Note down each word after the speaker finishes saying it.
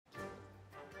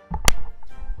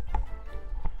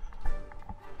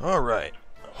Alright.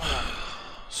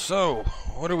 So,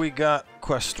 what do we got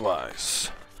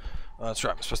quest-wise? That's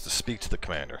right, I'm supposed to speak to the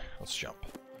commander. Let's jump.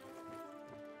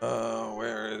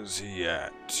 Where is he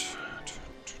at?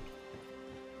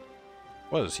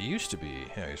 Was he used to be?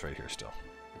 Yeah, he's right here still.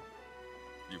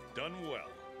 You've done well.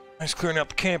 Nice clearing out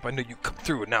the camp. I knew you'd come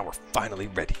through, and now we're finally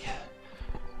ready.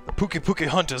 The Pookie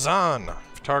hunt is on.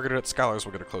 If targeted at scholars,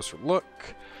 we'll get a closer look.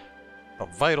 How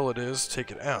vital it is,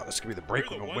 take it out. This could be the break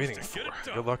we've been waiting for.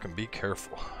 Good luck and be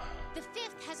careful. The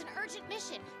 5th has an urgent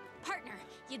mission. Partner,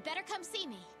 you'd better come see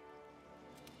me.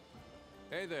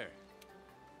 Hey there.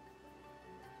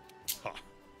 Ha.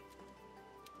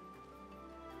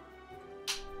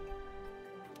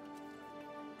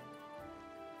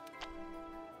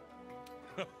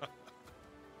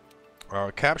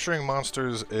 Capturing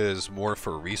monsters is more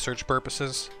for research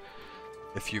purposes.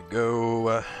 If you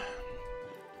go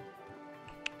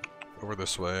over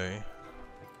this way,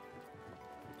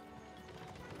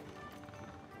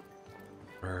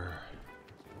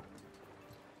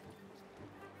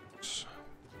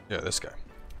 yeah, this guy.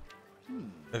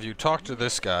 If you talk to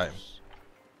this guy,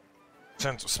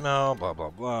 sense of smell, blah blah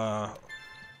blah,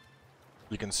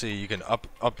 you can see you can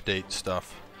update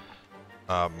stuff.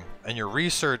 And your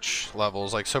research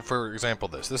levels, like, so for example,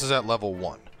 this is at level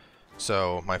 1.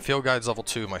 So my field guide's level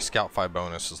 2, my scout fly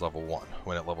bonus is level 1.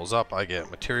 When it levels up, I get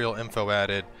material info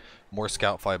added, more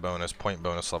scout fly bonus, point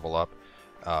bonus level up.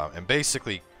 And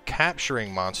basically,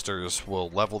 capturing monsters will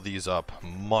level these up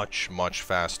much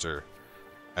faster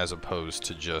as opposed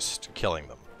to just killing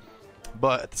them.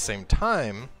 But at the same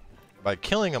time, by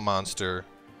killing a monster,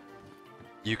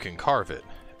 you can carve it,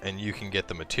 and you can get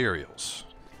the materials.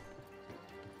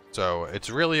 So it's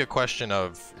really a question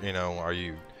of, you know, are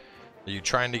you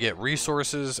trying to get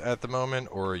resources at the moment,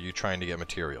 or are you trying to get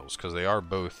materials? Because they are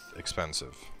both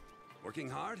expensive. Working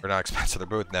hard? They're not expensive, they're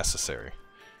both necessary.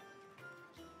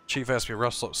 Chief asked me to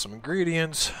rustle up some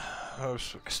ingredients. I've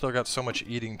still got so much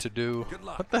eating to do. Good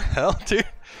luck. What the hell, dude?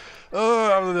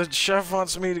 Oh, the chef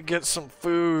wants me to get some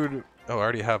food. Oh, I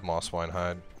already have moss wine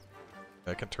hide.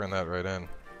 I can turn that right in.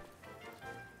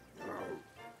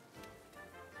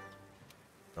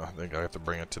 Oh, I think I have to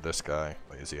bring it to this guy,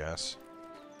 lazy ass.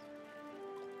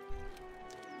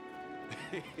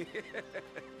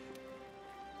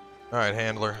 Alright,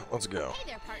 handler, let's go. Hey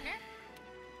there, partner.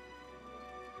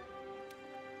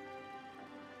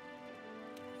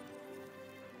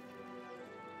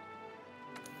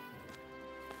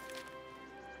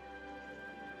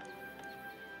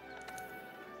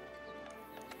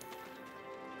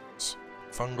 It's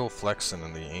fungal flexin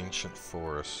in the ancient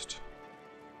forest.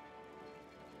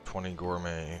 20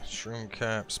 gourmet shroom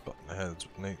caps, button heads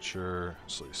with nature,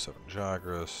 sleigh 7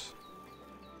 jagras.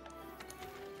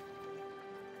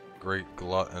 Great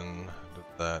glutton did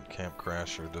that, camp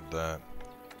crasher did that.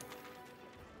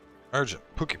 Urgent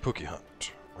Pookie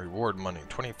hunt. Reward money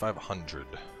 2,500.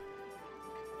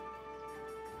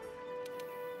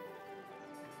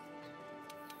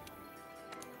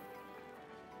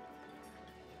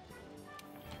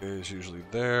 Is usually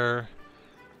there.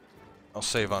 I'll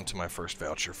save onto my first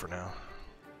voucher for now.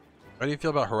 How do you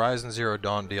feel about Horizon Zero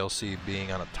Dawn DLC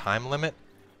being on a time limit?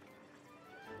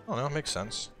 I don't know, it makes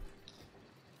sense.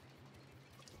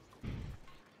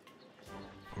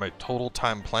 My total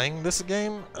time playing this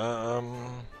game? I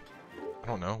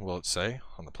don't know, will it say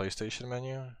on the PlayStation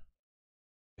menu?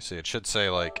 You see, it should say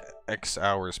like X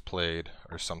hours played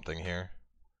or something here.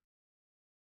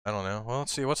 I don't know. Well,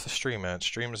 let's see, what's the stream at?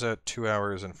 Stream's at 2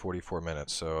 hours and 44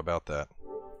 minutes, so about that.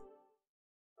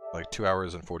 Like 2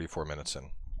 hours and 44 minutes in.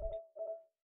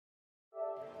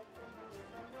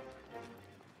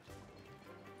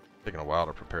 Taking a while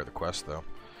to prepare the quest, though.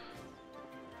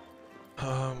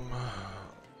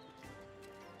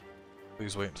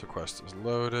 Please wait until quest is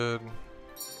loaded.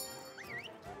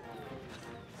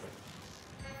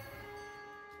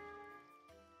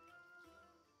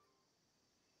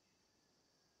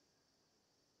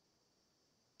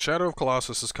 Shadow of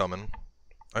Colossus is coming.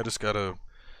 I just gotta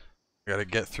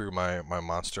get through my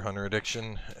Monster Hunter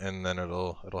addiction, and then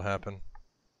it'll happen.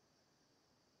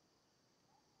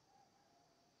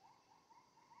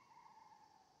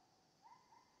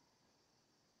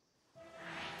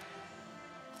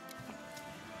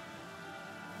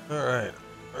 Alright,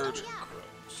 urgent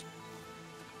quest.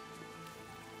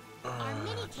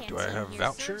 Do I have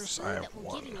vouchers? I have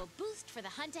one.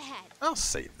 I'll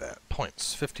save that.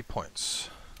 Points, 50 points.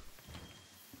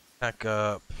 Back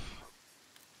up.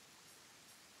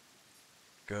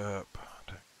 Back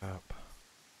up.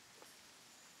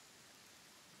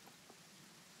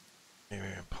 How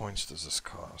many points does this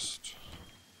cost?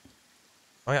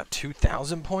 Oh yeah,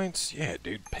 2,000 points? Yeah,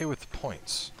 dude, pay with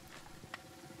points.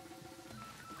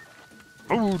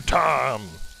 Food time!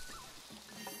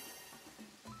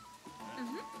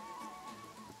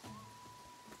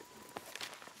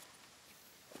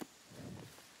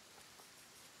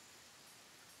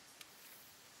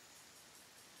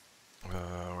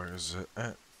 Where is it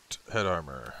at? Head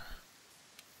armor.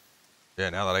 Yeah,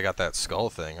 now that I got that skull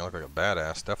thing, I look like a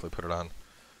badass. Definitely put it on.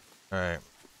 Alright.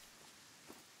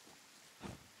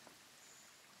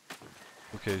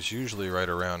 Okay, it's usually right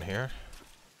around here.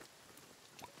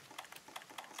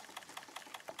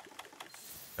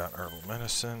 Got herbal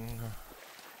medicine.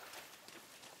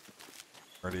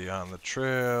 Already on the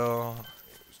trail.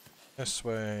 This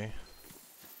way.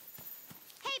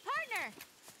 Hey, partner!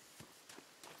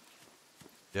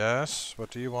 Yes?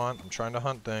 What do you want? I'm trying to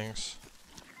hunt things.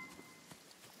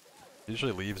 He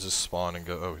usually leaves his spawn and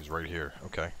go. Oh, he's right here.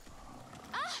 Okay.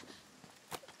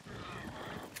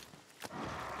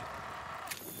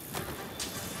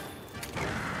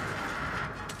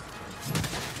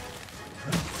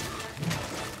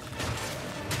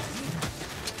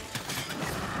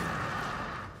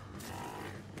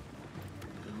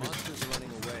 The monsters are running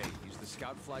away. Use the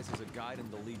scout flies as a guide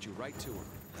and they'll lead you right to them.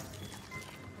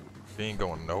 He ain't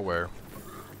going nowhere.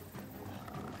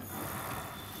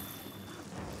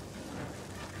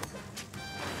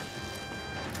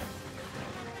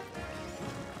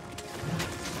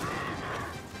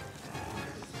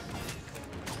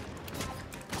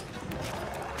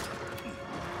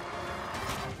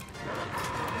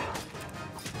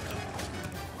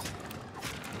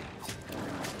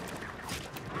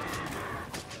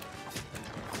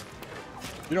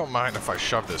 You don't mind if I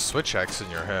shove this switch axe in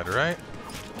your head, right?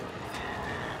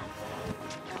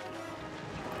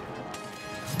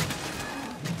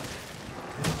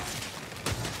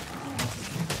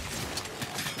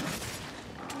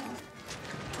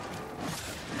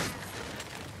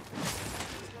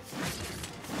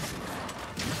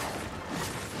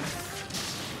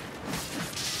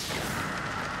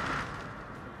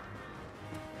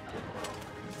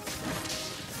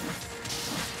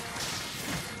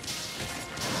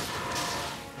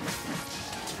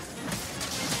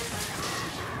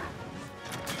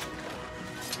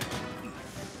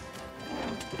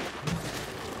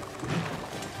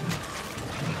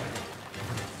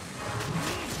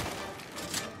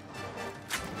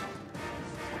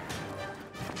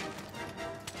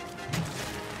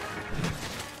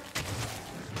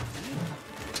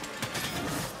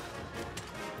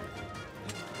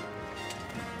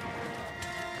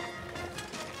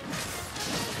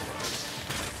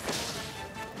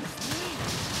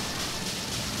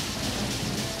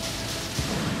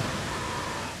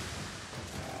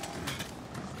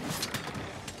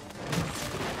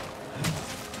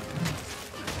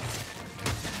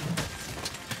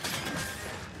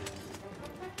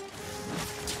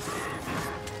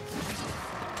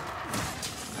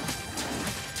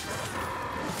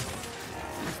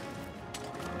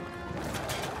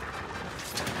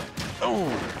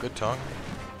 Oh, good tongue.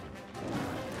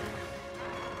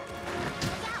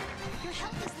 Look out! Your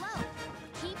health is low.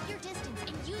 Keep your distance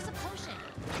and use a potion.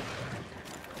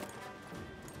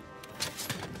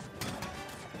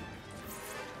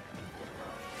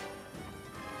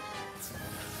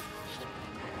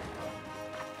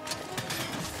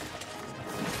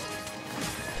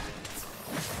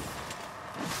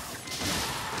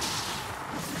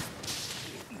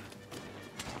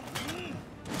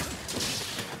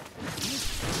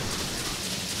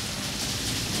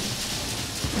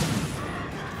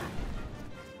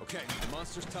 Okay, the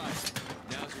monster's tied.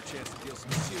 Now's your chance to deal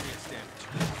some serious damage.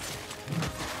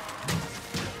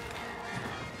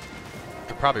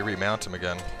 Could probably remount him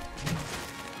again.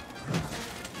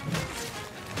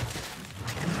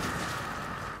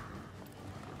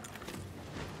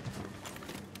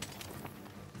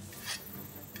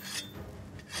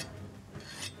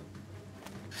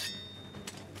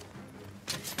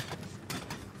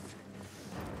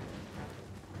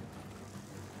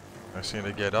 I just need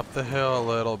to get up the hill a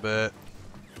little bit.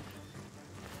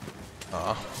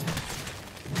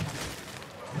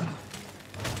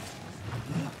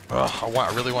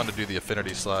 I really wanted to do the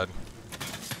affinity slide.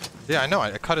 Yeah, I know.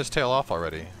 I cut his tail off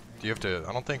already. Do you have to?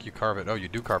 I don't think you carve it. Oh, you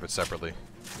do carve it separately.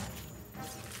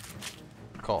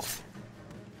 Good call.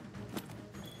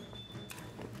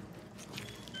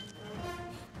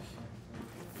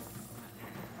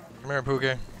 Come here,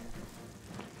 Pookie.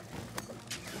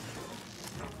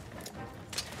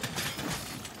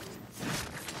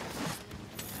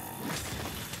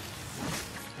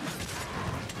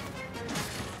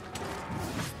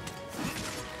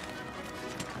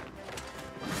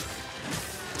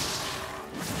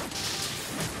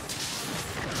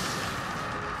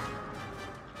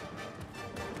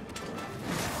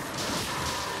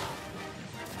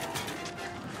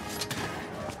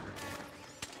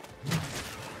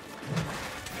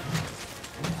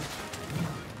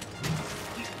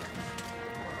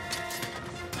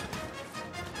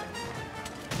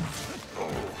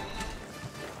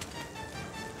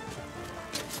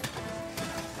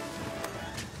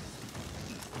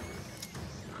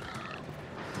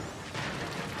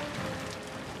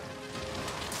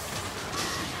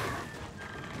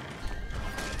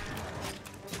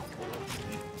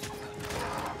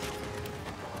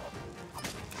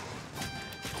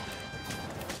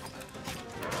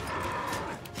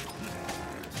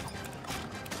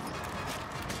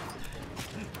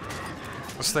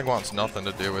 This thing wants nothing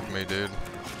to do with me, dude.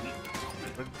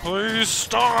 Please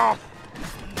stop!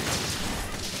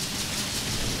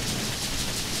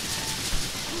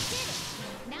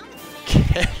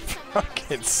 Get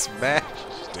fucking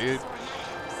smashed, dude.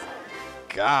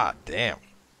 God damn.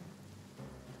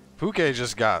 Puke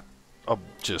just got oh,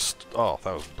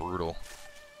 that was brutal.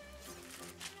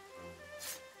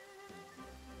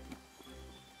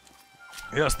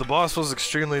 Yes, the boss was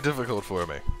extremely difficult for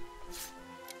me,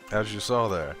 as you saw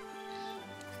there.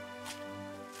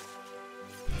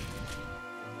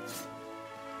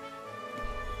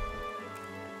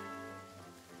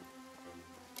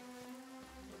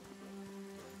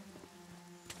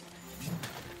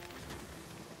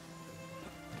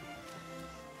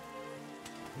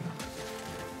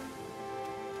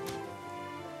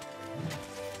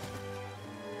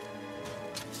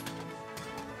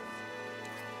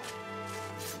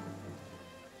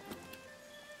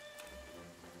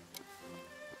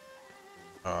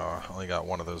 Only got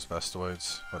one of those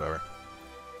vestoids. Whatever.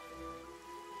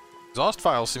 Exhaust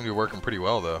files seem to be working pretty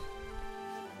well, though.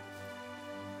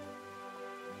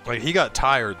 Like, he got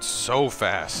tired so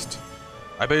fast.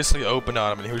 I basically opened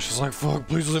on him and he was just like, fuck,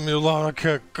 please leave me alone, I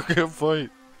can't fight.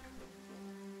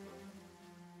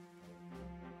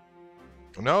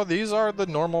 No, these are the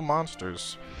normal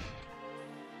monsters.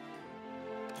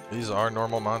 These are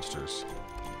normal monsters.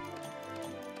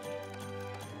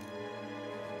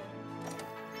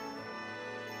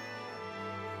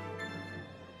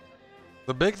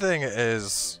 The big thing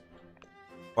is,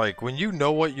 like, when you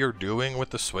know what you're doing with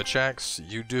the switch axe,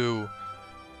 you do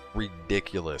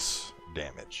ridiculous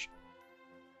damage.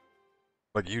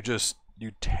 Like, you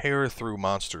tear through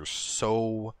monsters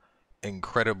so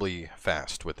incredibly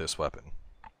fast with this weapon.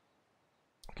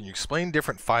 Can you explain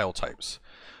different file types?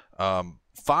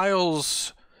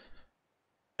 Files,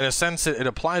 in a sense, it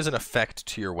applies an effect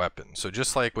to your weapon. So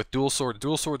just like with dual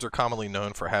swords are commonly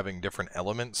known for having different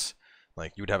elements.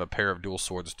 Like, you would have a pair of dual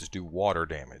swords to do water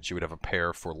damage. You would have a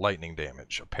pair for lightning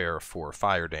damage, a pair for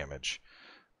fire damage.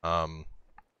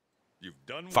 You've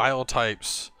done well. File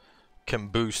types can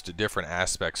boost different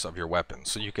aspects of your weapon.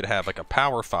 So you could have like a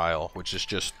power file, which is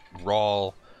just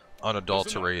raw,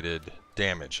 unadulterated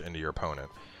damage into your opponent.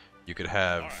 You could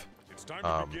have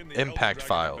impact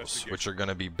files, which are going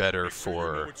to be better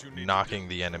for knocking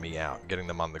the enemy out, getting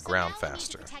them on the ground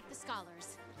faster.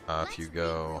 If you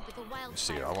go, let me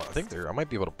see, I think I might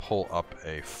be able to pull up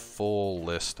a full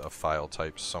list of file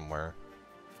types somewhere.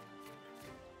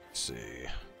 Let's see.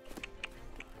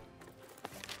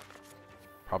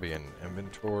 Probably in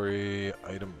inventory,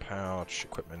 item pouch,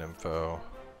 equipment info,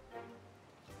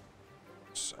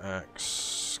 axe,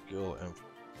 skill info.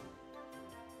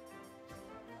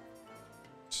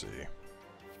 Let's see.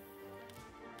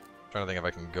 Trying to think if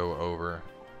I can go over.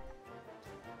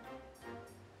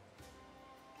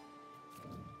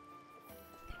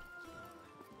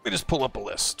 Let me just pull up a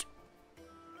list.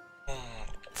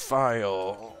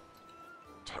 File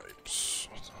types.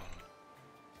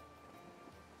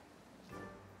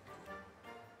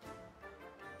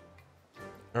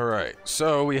 Alright,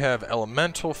 so we have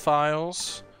elemental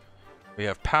files. We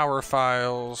have power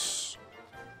files.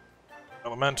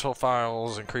 Elemental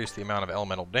files increase the amount of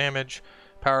elemental damage.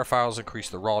 Power files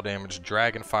increase the raw damage.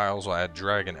 Dragon files will add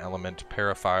dragon element.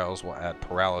 Parafiles will add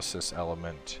paralysis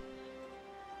element.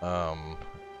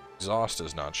 Exhaust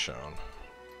is not shown.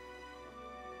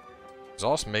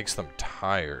 Exhaust makes them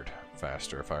tired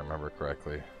faster, if I remember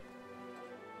correctly.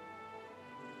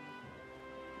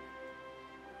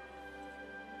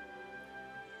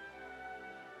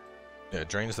 Yeah, it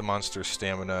drains the monster's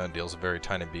stamina and deals a very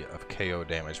tiny bit of KO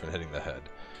damage when hitting the head.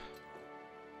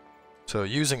 So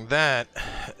using that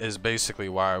is basically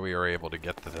why we are able to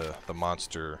get the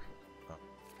monster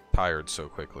tired so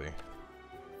quickly.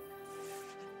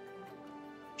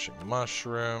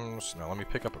 Mushrooms. Now let me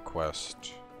pick up a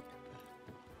quest.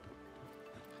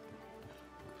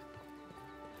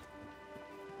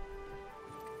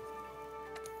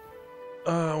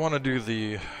 I want to do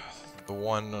the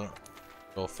one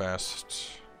real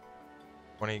fast.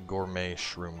 20 gourmet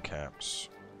shroom caps.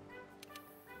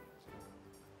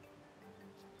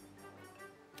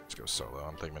 Let's go solo. I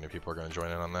don't think many people are going to join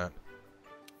in on that.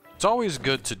 It's always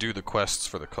good to do the quests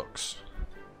for the cooks.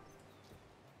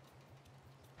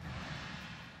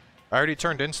 I already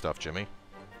turned in stuff, Jimmy.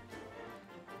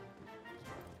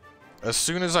 As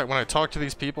soon as when I talked to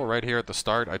these people right here at the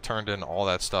start, I turned in all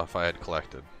that stuff I had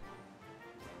collected.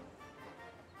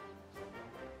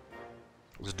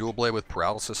 Was dual blade with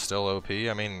paralysis still OP?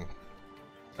 I mean,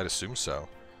 I'd assume so.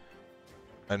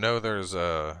 I know there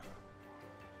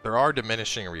are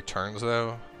diminishing returns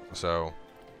though, so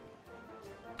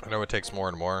I know it takes more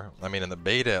and more. I mean, in the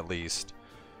beta at least,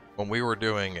 when we were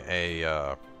doing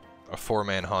a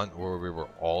 4-man hunt where we were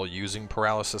all using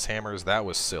paralysis hammers, that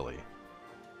was silly.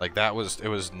 Like it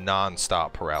was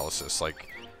non-stop paralysis. Like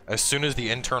as soon as the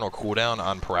internal cooldown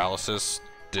on paralysis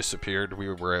disappeared, we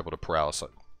were able to paralyze.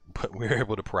 But we were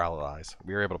able to paralyze.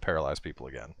 We were able to paralyze people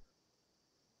again.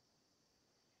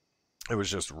 It was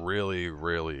just really,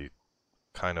 really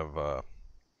kind of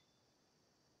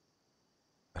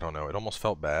I don't know. It almost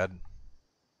felt bad.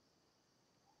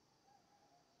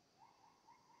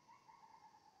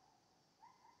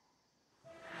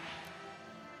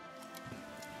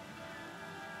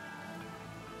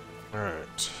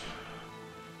 Alright.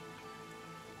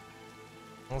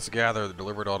 Let's gather the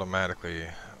delivered automatically.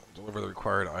 Deliver the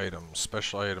required items.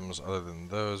 Special items other than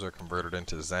those are converted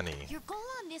into Zenny. Your goal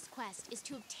on this quest is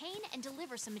to obtain and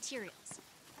deliver some materials.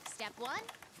 Step 1,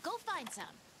 go find some.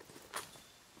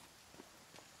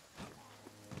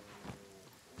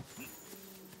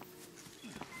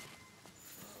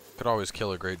 Could always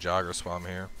kill a great jogger while I'm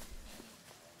here.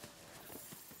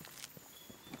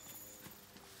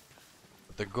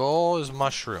 But the goal is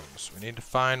mushrooms. We need to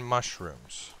find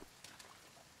mushrooms.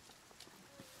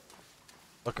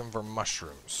 Looking for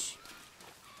mushrooms.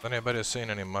 Has anybody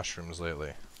seen any mushrooms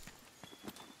lately?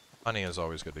 Honey is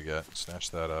always good to get.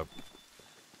 Snatch that up.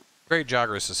 Great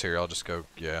Joggerus is here. I'll just go,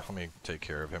 yeah, let me take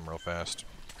care of him real fast.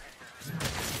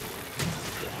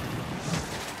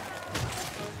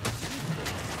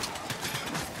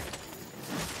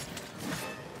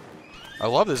 I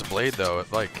love this blade though.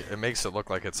 It makes it look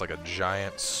like it's like a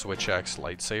giant Switch X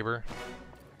lightsaber.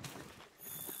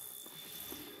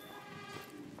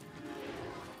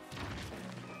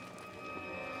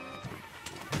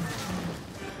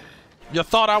 You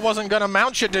thought I wasn't gonna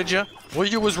mount you, did you? Well,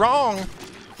 you was wrong.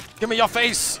 Give me your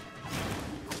face.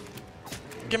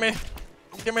 Give me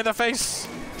the face.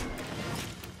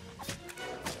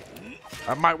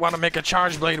 I might want to make a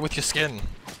charge blade with your skin.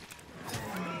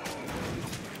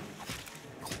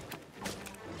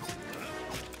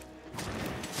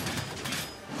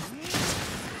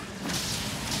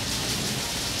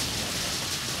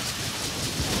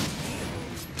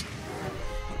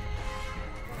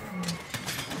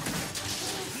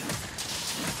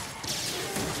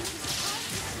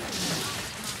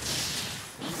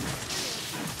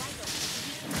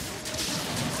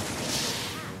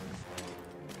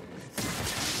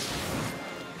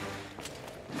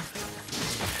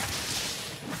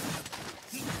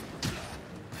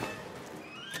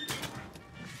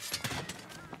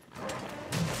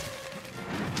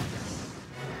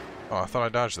 Oh, I thought I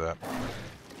dodged that.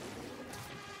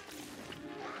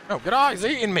 Oh, get out! He's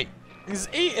eating me! He's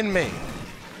eating me!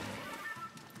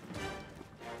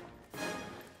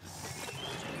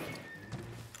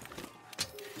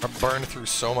 I burned through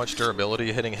so much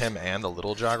durability hitting him and the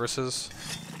little Jogresses.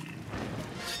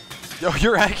 Yo,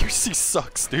 your accuracy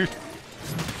sucks, dude.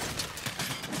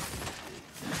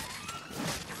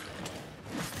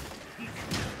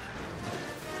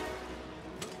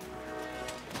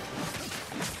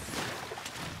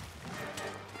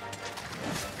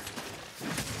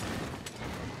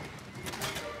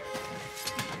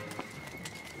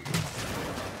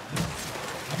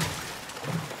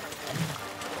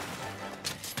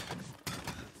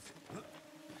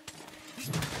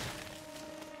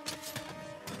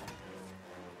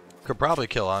 Could probably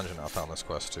kill Anjanath on this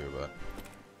quest too, but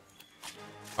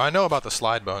I know about the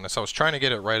slide bonus. I was trying to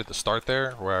get it right at the start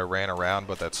there, where I ran around,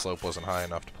 but that slope wasn't high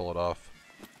enough to pull it off.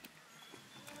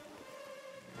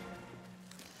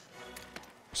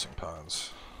 Some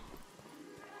pods.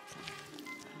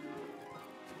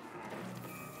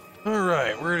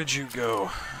 Alright, where did you go?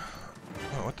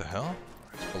 Oh, what the hell?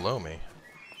 It's below me.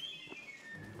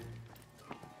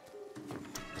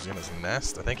 Is he in his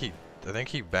nest? I think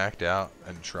he backed out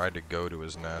and tried to go to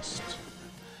his nest.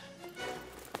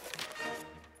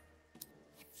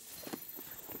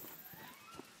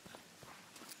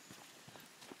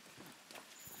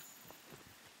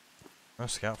 Oh,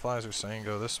 scout flies are saying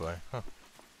go this way. Huh.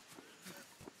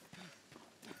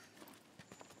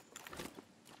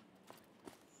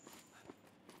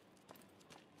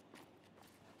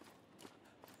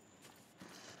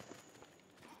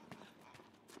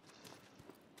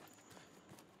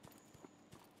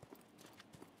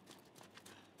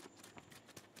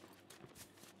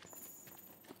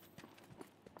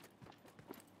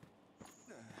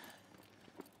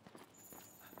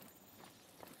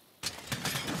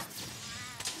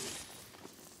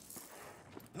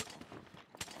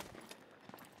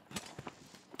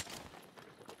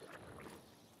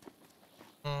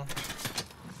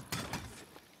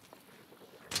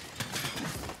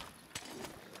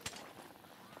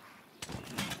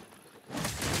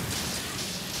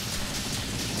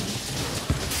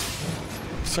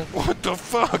 It's like, what the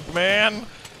fuck, man?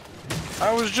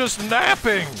 I was just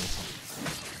napping!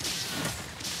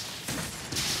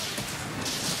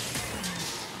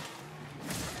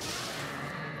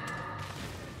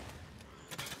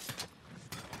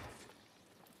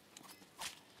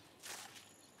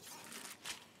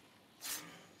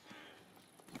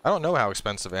 I don't know how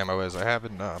expensive ammo is. I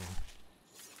haven't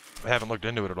looked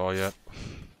into it at all yet.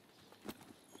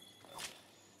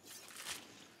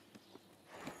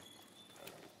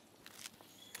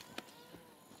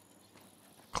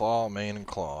 Claw, main, and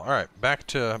claw. Alright,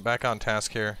 back on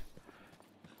task here.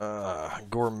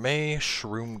 Gourmet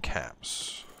shroom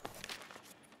caps.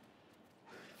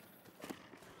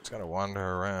 Just gotta wander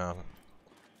around.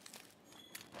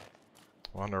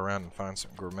 Wander around and find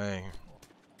some gourmet.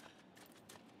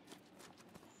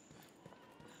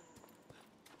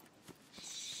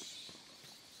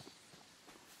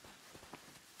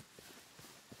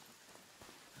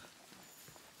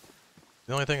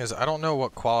 The only thing is, I don't know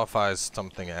what qualifies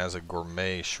something as a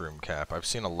gourmet shroom cap. I've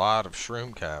seen a lot of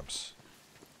shroom caps.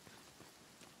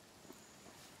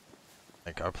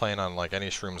 Like, I plan on, like, any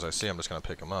shrooms I see, I'm just gonna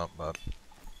pick them up, but...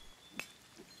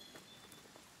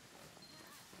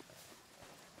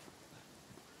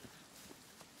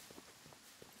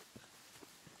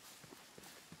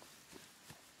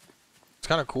 It's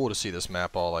kind of cool to see this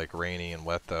map all, like, rainy and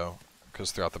wet, though.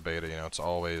 Because throughout the beta, you know, it's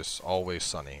always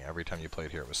sunny. Every time you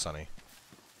played here, it was sunny.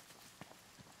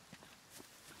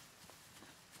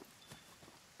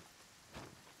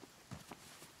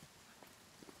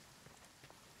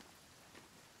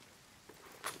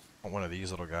 I want one of these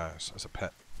little guys as a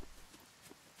pet.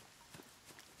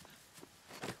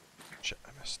 Shit, I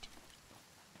missed.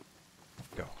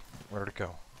 Go. Where did it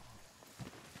go?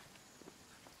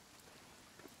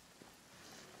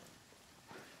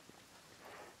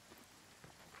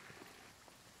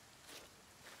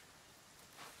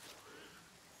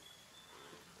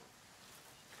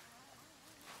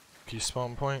 Key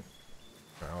spawn point?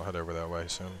 Alright, I'll head over that way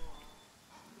soon.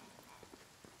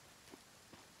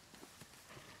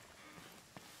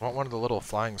 I want one of the little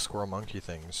flying squirrel monkey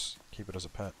things. Keep it as a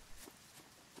pet.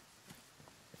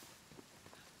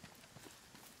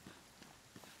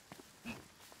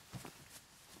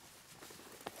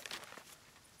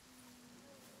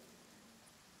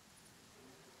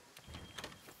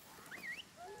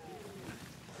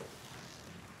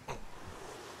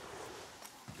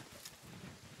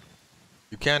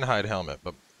 You can hide helmet,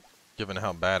 but given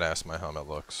how badass my helmet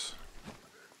looks,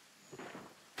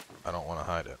 I don't want to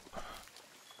hide it.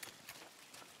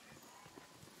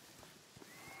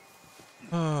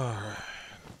 Alright.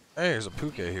 Hey, there's a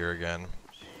puke here again.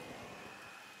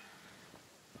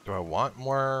 Do I want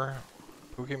more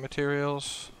puke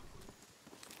materials?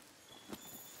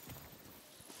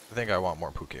 I think I want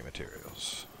more puke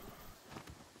materials.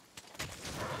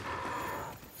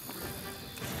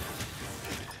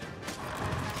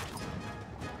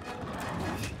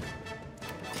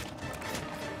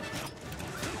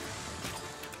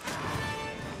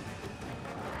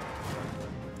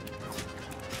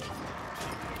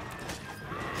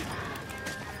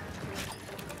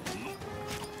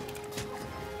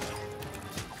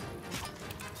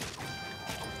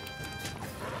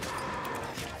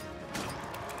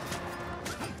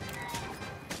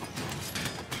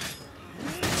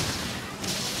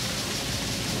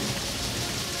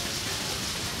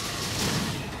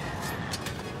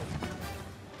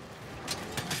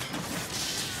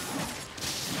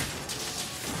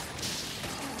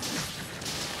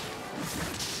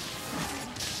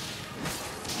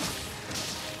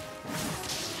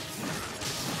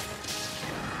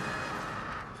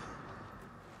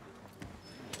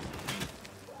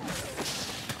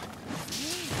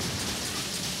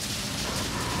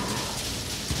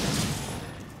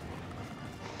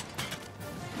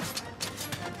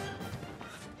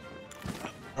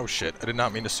 Oh shit, I did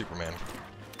not mean to Superman.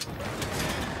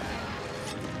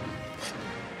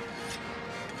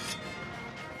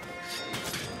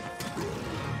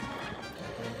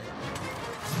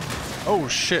 Oh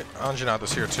shit,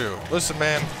 Anjanata's here too. Listen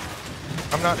man,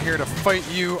 I'm not here to fight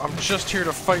you, I'm just here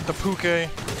to fight the puke.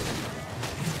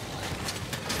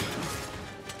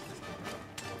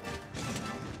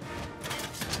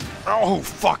 Oh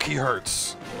fuck, he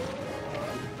hurts.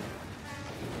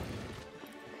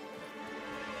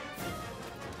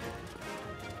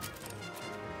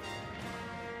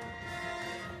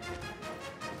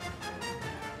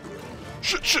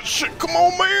 Shit, come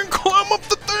on man, climb up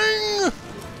the thing!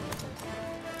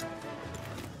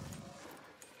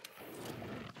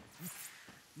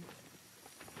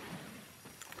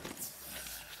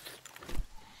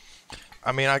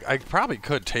 I mean, I probably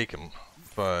could take him,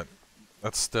 but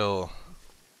That's still...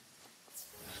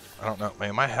 I don't know,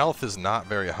 man, my health is not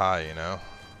very high, you know?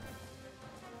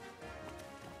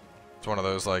 It's one of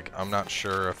those, like, I'm not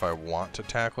sure if I want to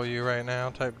tackle you right now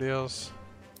type deals.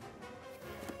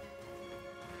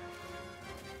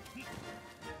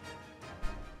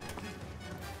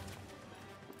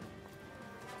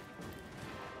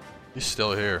 He's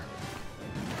still here.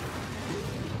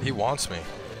 He wants me.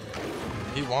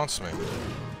 He wants me.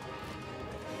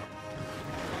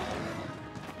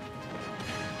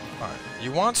 Alright,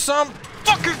 you want some?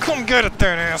 Fucking come get it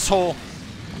then, asshole!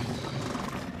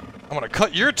 I'm gonna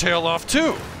cut your tail off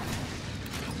too!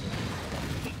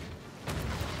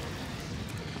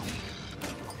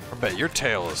 I bet your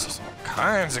tail is all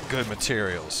kinds of good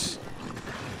materials.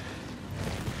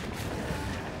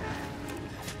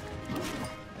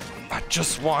 I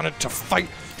just wanted to fight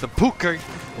the Puke, and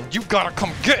you gotta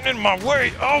come getting in my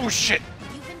way! Oh shit!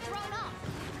 You've been thrown off.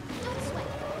 Don't sweat.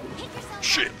 Pick yourself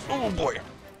Shit! up. Oh boy!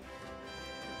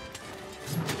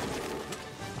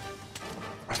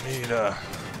 I need,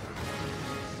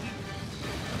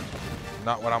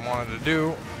 not what I wanted to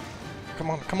do. Come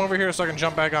on, come over here so I can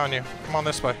jump back on you. Come on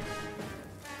this way.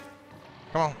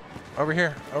 Come on. Over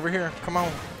here, come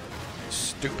on.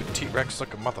 Stupid T-Rex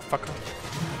looking motherfucker.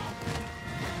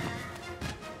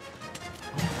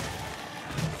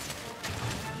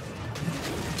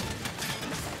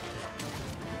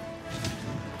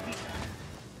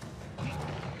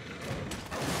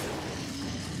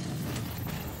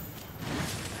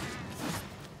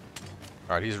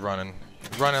 Alright, he's running.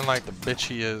 Running like the bitch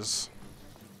he is.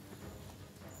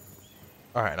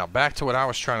 Alright, now back to what I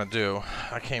was trying to do.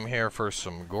 I came here for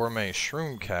some gourmet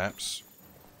shroom caps.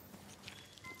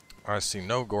 I see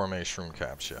no gourmet shroom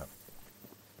caps yet.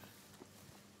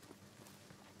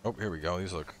 Oh, here we go.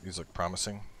 These look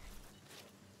promising.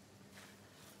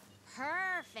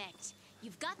 Perfect.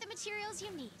 You've got the materials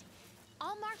you need.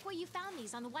 I'll mark where you found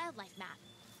these on the wildlife map.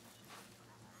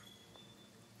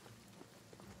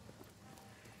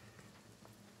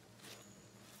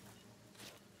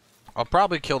 I'll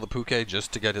probably kill the Puke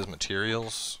just to get his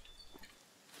materials.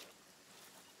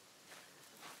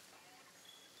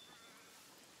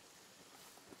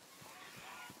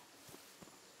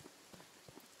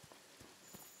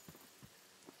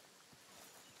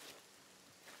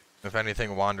 If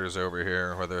anything wanders over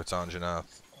here, whether it's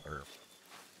Anjanath or...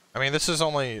 I mean, this is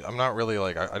only... I'm not really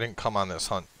like... I didn't come on this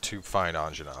hunt to find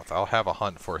Anjanath. I'll have a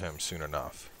hunt for him soon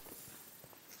enough.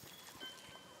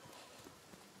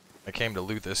 I came to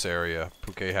loot this area.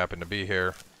 Puke happened to be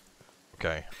here.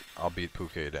 Okay, I'll beat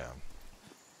Puke down.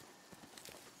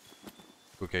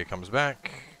 Puke comes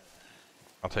back.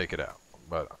 I'll take it out.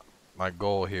 But my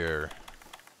goal here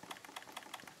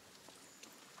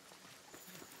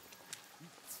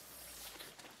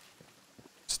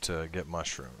is to get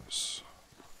mushrooms.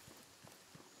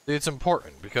 It's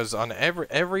important because on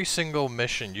every single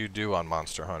mission you do on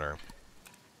Monster Hunter,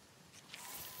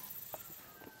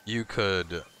 you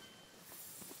could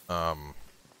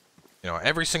you know,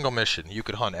 every single mission, you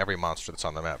could hunt every monster that's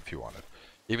on the map if you wanted.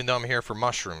 Even though I'm here for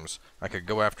mushrooms, I could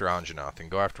go after Anjanath,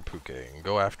 and go after Puke, and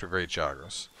go after Great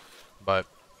Jagras. But,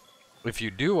 if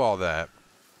you do all that,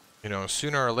 you know,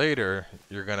 sooner or later,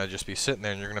 you're gonna just be sitting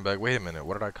there and you're gonna be like, wait a minute,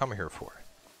 what did I come here for?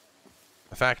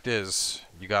 The fact is,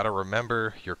 you gotta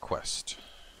remember your quest.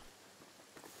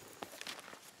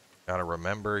 Gotta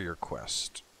remember your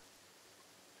quest.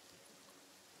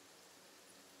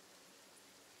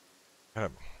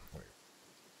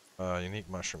 Unique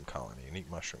mushroom colony. Unique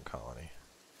mushroom colony.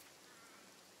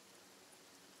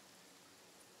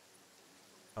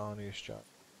 Colonies job.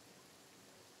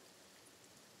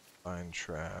 Find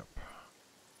trap.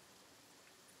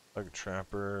 Bug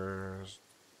trappers.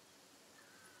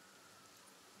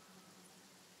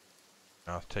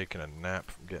 Now taking a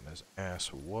nap from getting his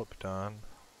ass whooped on.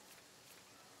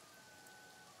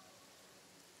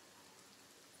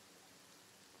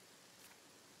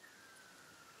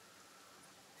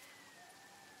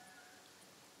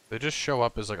 They just show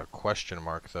up as like a question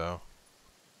mark though.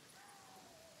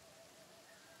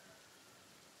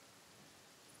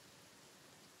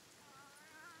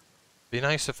 Be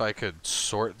nice if I could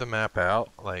sort the map out,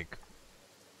 like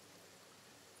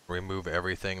remove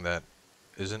everything that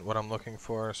isn't what I'm looking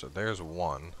for. So there's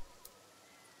one.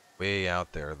 Way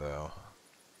out there though.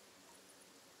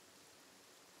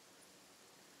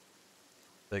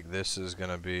 I think this is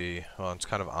gonna be, well, it's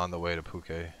kind of on the way to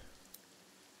Puke.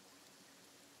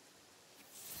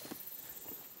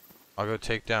 I'll go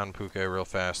take down Puke real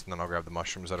fast, and then I'll grab the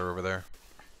mushrooms that are over there.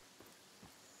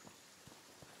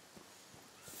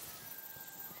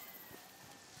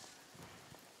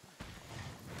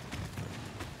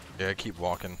 Yeah, keep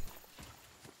walking.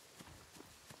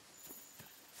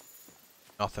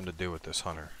 Nothing to do with this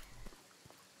hunter.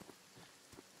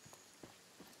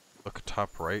 Look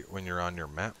top right when you're on your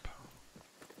map.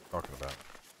 Talking about.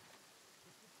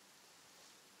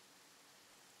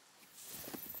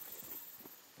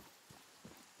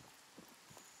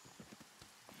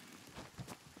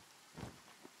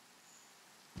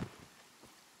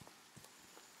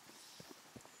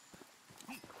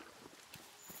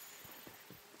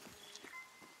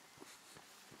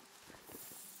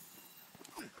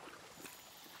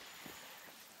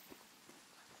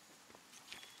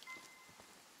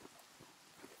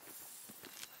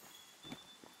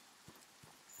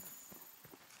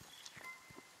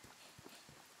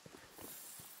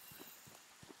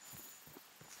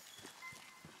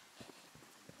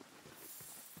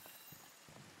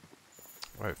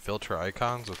 Right, filter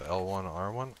icons with L1,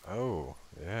 R1. Oh,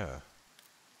 yeah.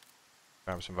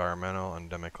 Perhaps environmental,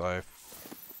 endemic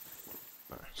life.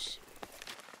 Nice.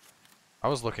 I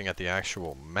was looking at the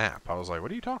actual map. I was like,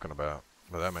 what are you talking about?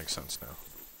 But that makes sense now.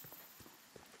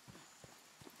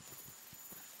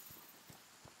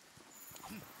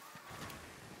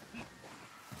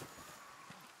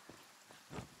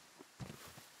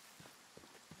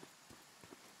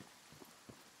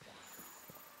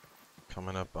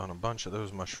 Coming up on a bunch of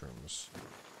those mushrooms.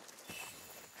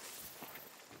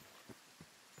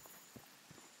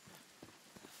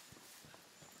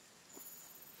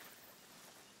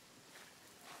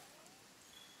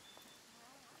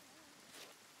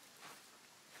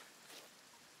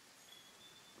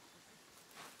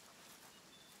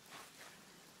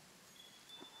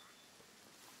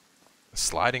 The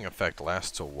sliding effect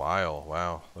lasts a while.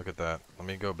 Wow, look at that. Let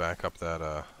me go back up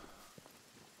that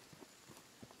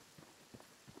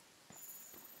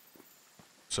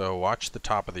So watch the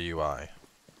top of the UI.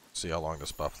 See how long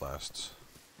this buff lasts.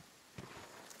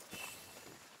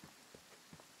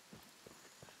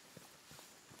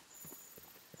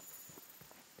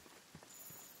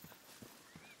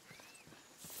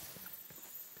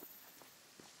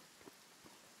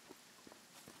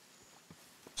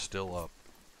 Still up.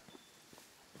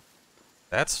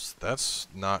 That's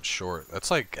not short. That's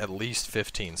like at least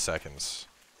 15 seconds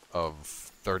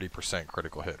of 30%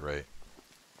 critical hit rate.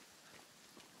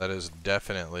 That is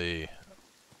definitely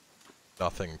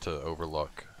nothing to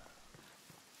overlook.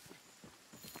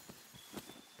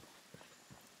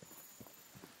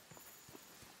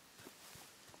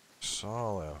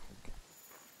 Solo.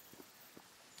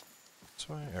 This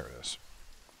way? There it is.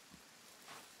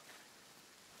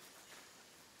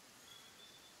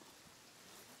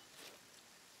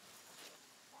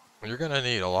 You're gonna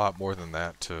need a lot more than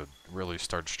that to really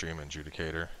start streaming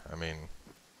Judicator. I mean,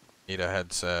 you need a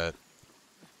headset.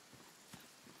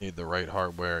 You need the right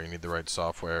hardware, you need the right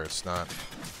software. It's not...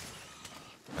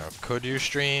 Now, could you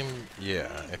stream? Yeah.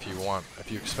 If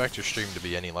you expect your stream to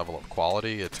be any level of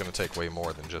quality, it's going to take way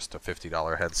more than just a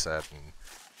 $50 headset and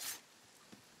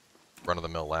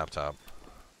run-of-the-mill laptop.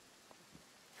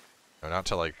 Now, not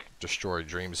to, like, destroy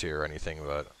dreams here or anything,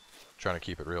 but trying to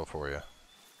keep it real for you.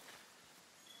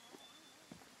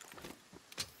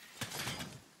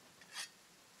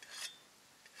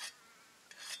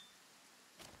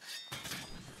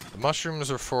 The mushrooms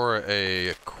are for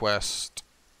a quest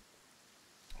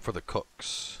for the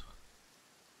cooks.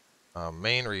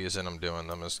 Main reason I'm doing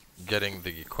them is getting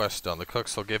the quest done. The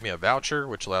cooks will give me a voucher,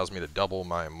 which allows me to double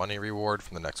my money reward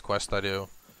from the next quest I do.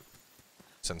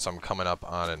 Since I'm coming up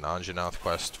on an Anjanath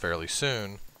quest fairly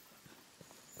soon,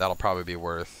 that'll probably be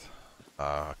worth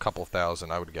a couple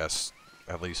thousand, I would guess,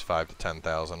 at least 5 to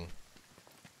 10,000.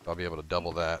 I'll be able to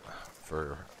double that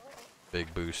for a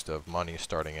big boost of money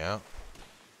starting out.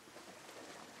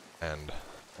 And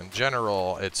in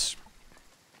general, it's,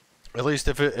 at least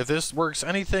if this works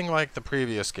anything like the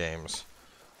previous games,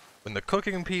 when the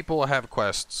cooking people have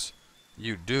quests,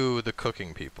 you do the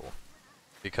cooking people.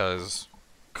 Because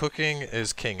cooking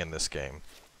is king in this game.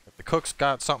 If the cook's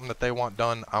got something that they want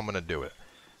done, I'm going to do it.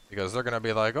 Because they're going to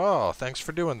be like, oh, thanks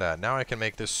for doing that. Now I can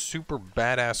make this super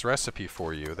badass recipe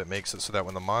for you that makes it so that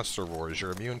when the monster roars, you're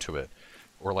immune to it.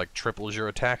 Or like triples your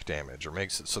attack damage, or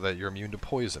makes it so that you're immune to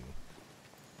poison.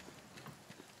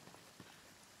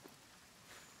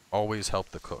 Always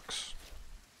help the cooks.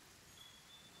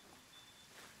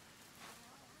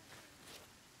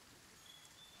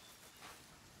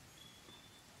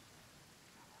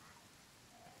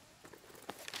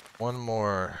 One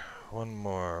more.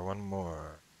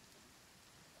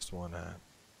 Just one at.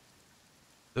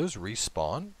 Those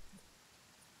respawn?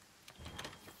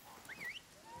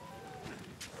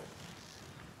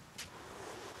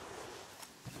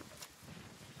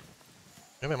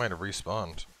 I think they might have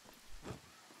respawned.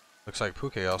 Looks like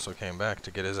Puke also came back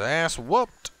to get his ass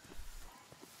whooped.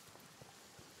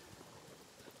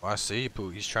 I see,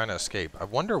 Pooh. He's trying to escape. I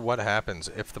wonder what happens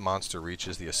if the monster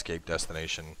reaches the escape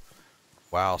destination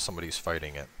while somebody's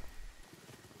fighting it.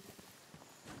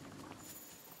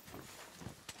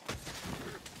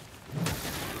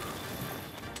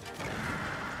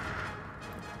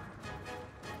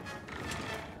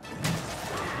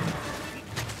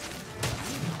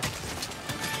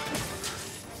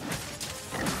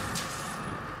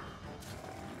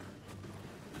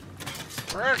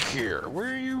 Back here.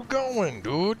 Where are you going,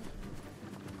 dude?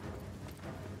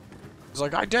 He's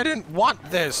like, I didn't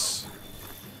want this.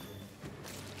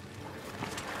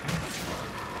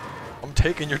 I'm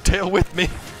taking your tail with me.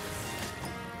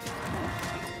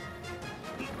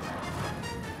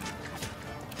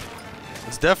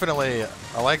 It's definitely,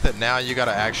 I like that now you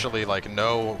gotta actually like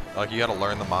know, like you gotta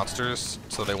learn the monsters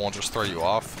so they won't just throw you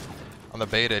off. On the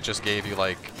beta it just gave you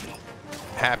like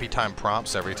happy time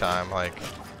prompts every time, like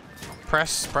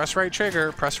press right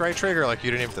trigger, like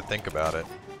you didn't even have to think about it.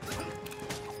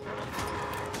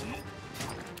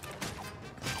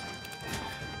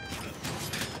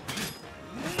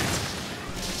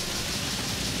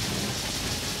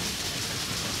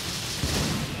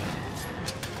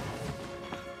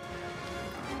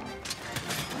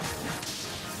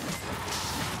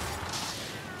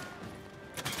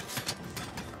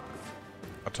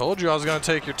 I told you I was gonna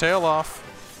take your tail off.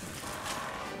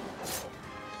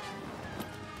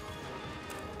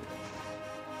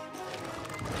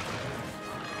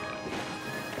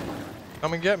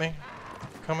 Come and get me.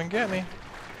 Come and get me.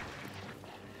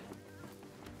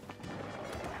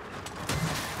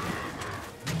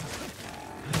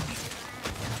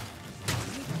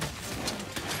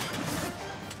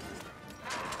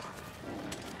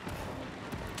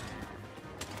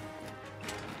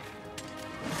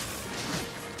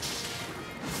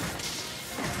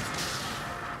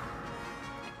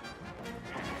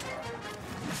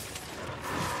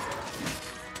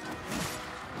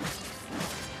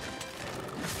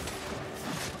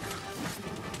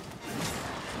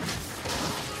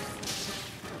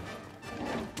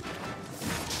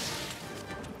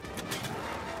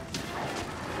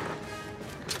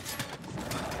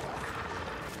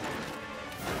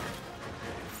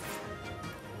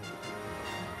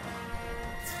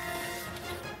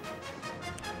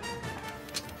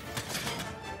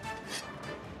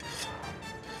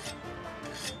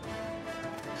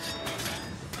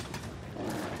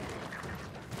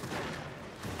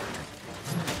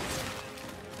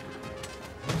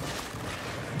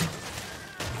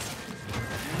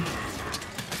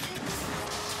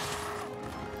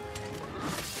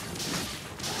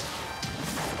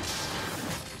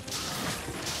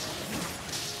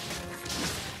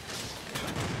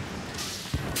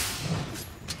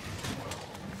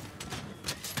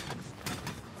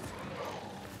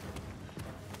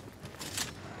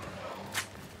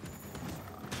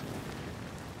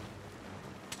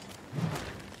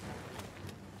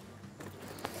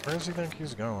 Where does he think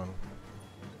he's going?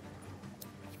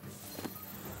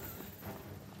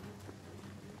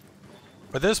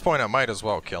 At this point, I might as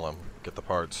well kill him. Get the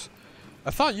parts.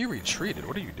 I thought you retreated.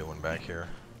 What are you doing back here?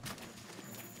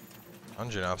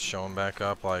 Dungeonouth's showing back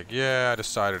up like, yeah, I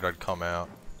decided I'd come out.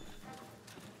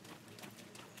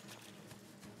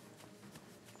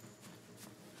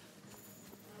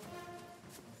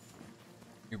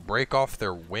 You break off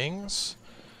their wings?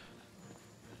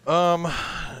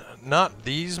 Not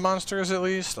these monsters at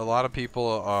least. A lot of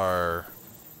people are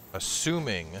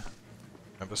assuming,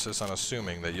 emphasis on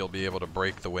assuming, that you'll be able to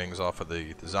break the wings off of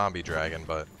the zombie dragon,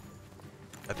 but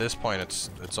at this point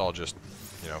it's all just,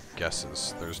 you know,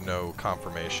 guesses. There's no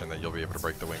confirmation that you'll be able to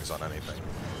break the wings on anything.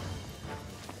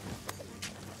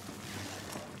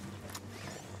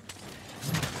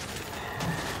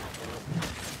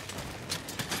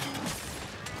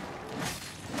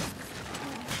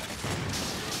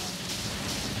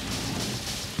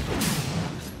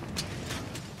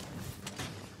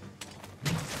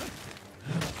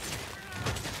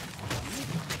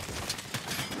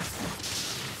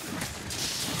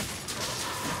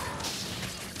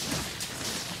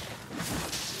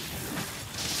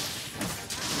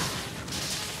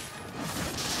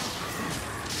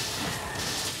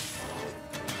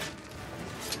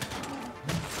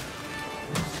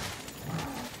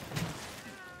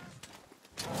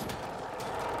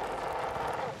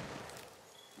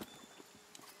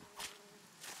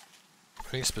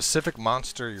 Any specific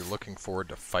monster you're looking forward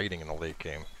to fighting in the late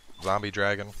game? Zombie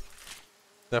dragon?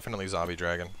 Definitely zombie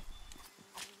dragon.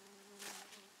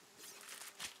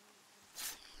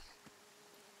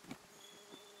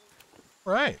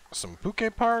 Right, some bouquet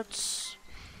parts.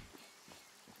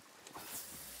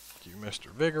 Thank you, Mr.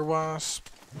 Vigor Wasp.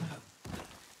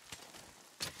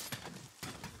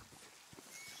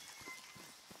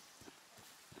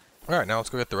 Alright, now let's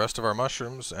go get the rest of our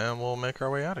mushrooms and we'll make our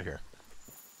way out of here.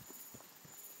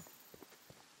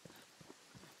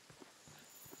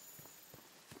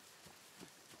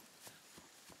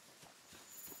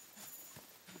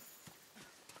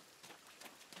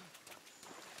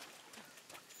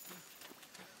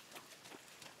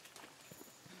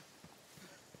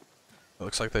 It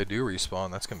looks like they do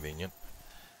respawn, that's convenient.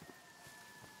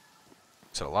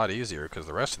 It's a lot easier because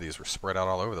the rest of these were spread out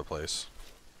all over the place.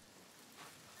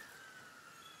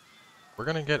 We're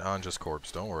gonna get Anja's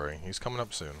corpse, don't worry. He's coming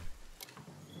up soon.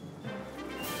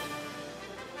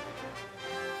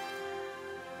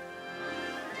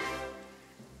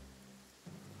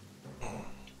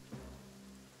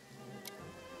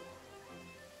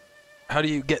 How do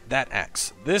you get that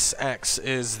axe? This axe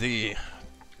is the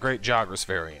Great Jagras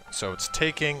variant. So it's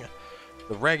taking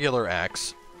the regular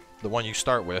axe, the one you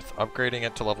start with, upgrading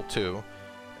it to level 2,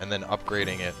 and then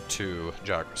upgrading it to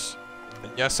Jagras.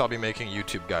 And yes, I'll be making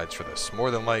YouTube guides for this. More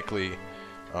than likely,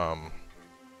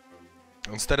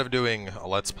 instead of doing a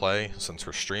Let's Play, since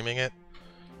we're streaming it,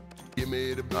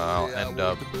 I'll end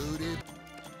up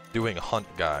doing hunt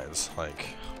guides. Like,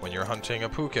 when you're hunting a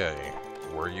puke,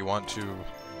 where you want to,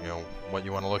 you know, what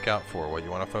you want to look out for, what you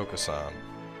want to focus on.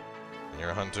 When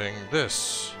you're hunting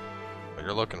this, what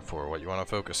you're looking for, what you want to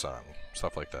focus on.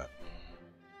 Stuff like that.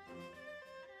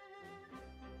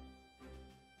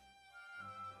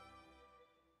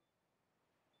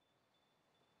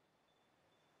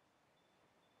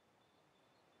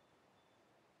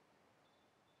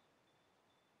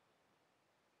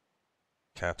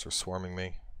 Cats are swarming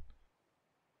me.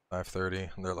 5:30,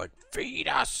 and they're like, "Feed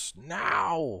us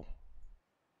now!"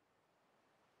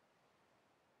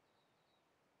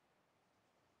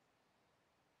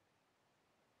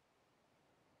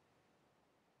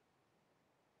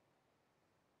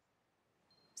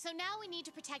 So now we need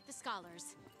to protect the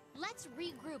scholars. Let's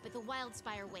regroup at the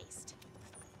Wildspire Waste.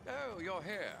 Oh, you're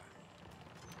here.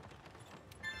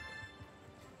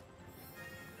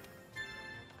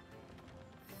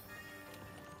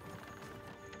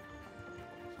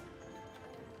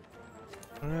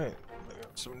 Alright, I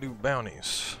got some new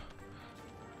bounties.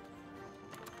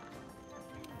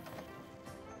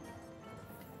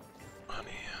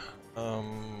 Honey.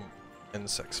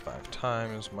 Insects 5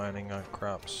 times, mining on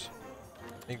crops.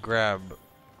 Let me grab...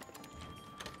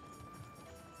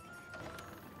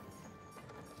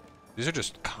 These are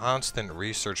just constant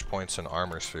research points and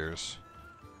armor spheres,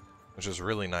 which is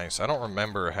really nice. I don't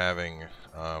remember having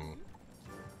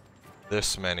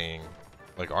this many.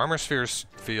 Like, armor spheres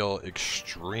feel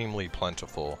extremely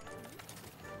plentiful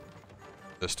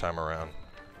this time around.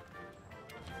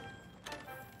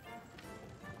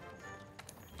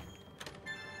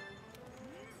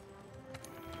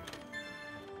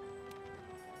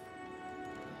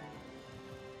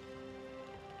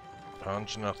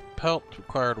 Anjanath pelt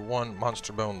required 1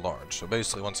 monster bone large. So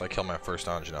basically, once I kill my first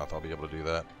Anjanath, I'll be able to do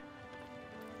that.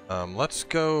 Let's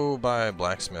go by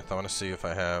blacksmith. I want to see if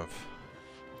I have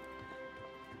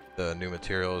the new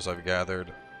materials I've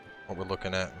gathered, what we're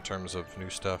looking at in terms of new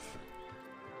stuff.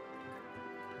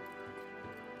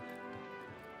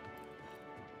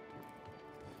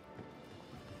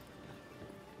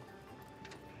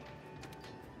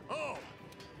 Oh!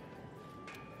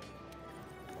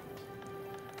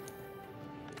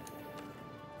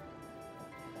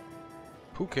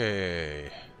 Puke.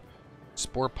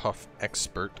 Spore Puff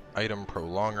Expert. Item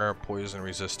Prolonger. Poison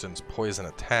Resistance. Poison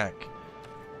Attack.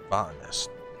 Botanist.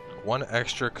 1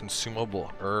 extra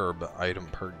consumable herb item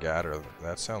per gather.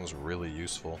 That sounds really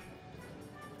useful.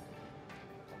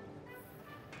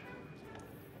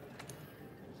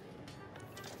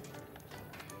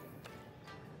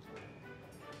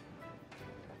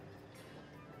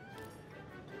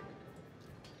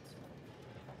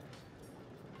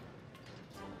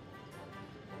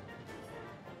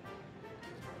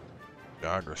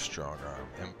 Jagras Strong Arm.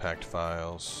 Impact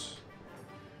Files.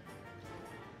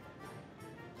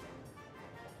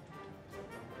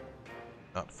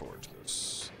 Not forge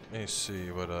this. Let me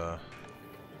see what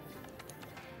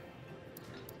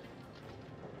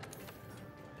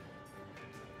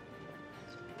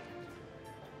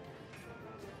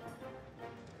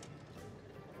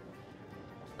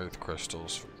Earth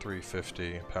crystals for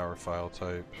 350. Power file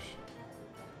type.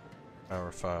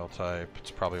 Power file type.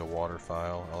 It's probably a water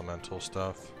file. Elemental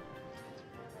stuff.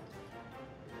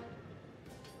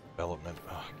 Development.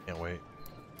 Oh, can't wait.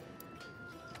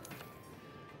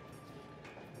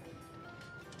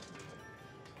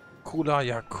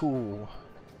 Kudayaku.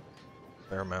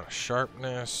 Fair amount of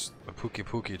sharpness. The Puki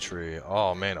Puki tree.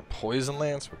 Oh man, a poison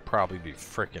lance would probably be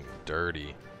freaking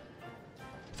dirty.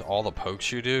 With all the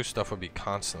pokes you do, stuff would be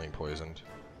constantly poisoned.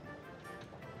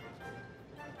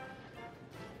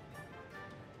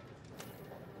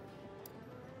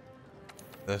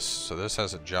 this, so this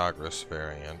has a Jagras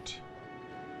variant,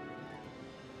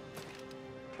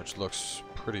 which looks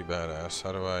pretty badass.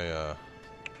 How do I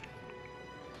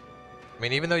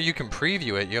mean, even though you can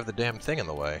preview it, you have the damn thing in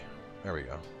the way. There we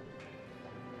go.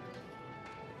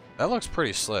 That looks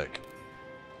pretty slick.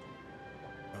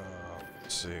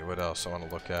 Let's see, what else I want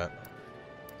to look at.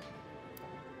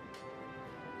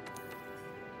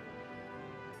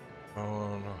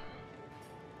 Oh no.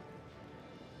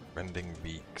 Bending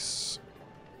beaks.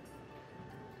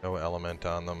 No element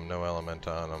on them, no element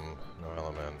on them, no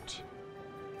element.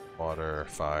 Water,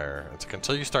 fire. It's like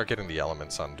until you start getting the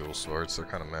elements on dual swords, they're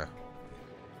kind of meh.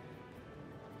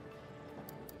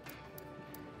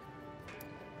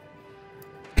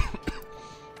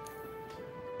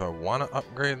 If I want to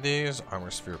upgrade these, Armor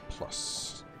Sphere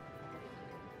Plus.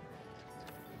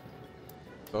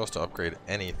 If I was to upgrade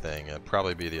anything, it'd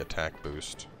probably be the attack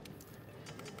boost.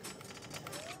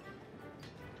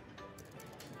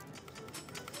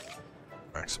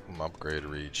 Maximum upgrade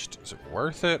reached. Is it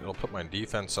worth it? It'll put my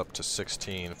defense up to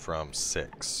 16 from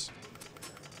 6.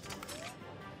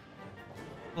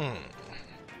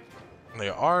 They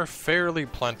are fairly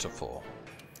plentiful.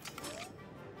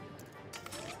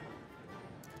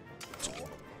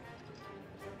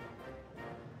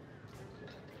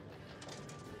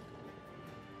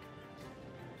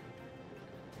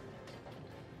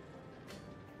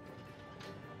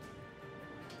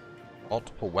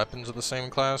 Multiple weapons of the same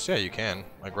class? Yeah, you can.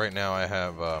 Like right now I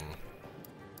have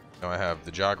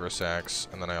the Jagras axe,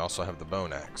 and then I also have the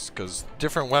bone axe. Because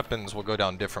different weapons will go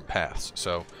down different paths.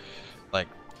 So, like,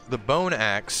 the bone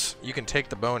axe, you can take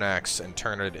the bone axe and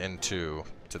turn it into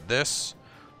this,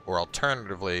 or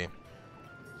alternatively,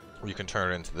 you can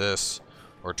turn it into this,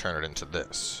 or turn it into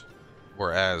this.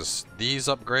 Whereas these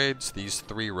upgrades, these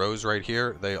 3 rows right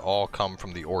here, they all come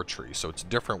from the ore tree. So it's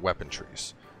different weapon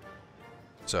trees.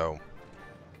 So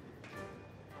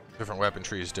different weapon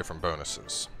trees, different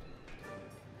bonuses.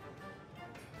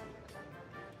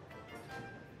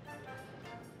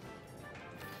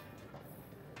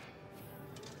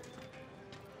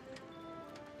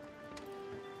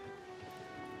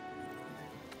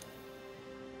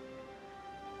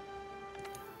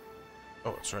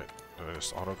 Oh, that's right. Did I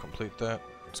just auto-complete that?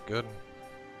 That's good.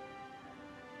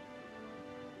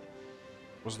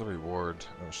 What was the reward?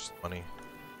 That was just money.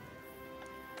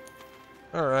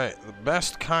 Alright, the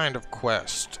best kind of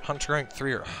quest. Hunter rank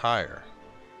 3 or higher.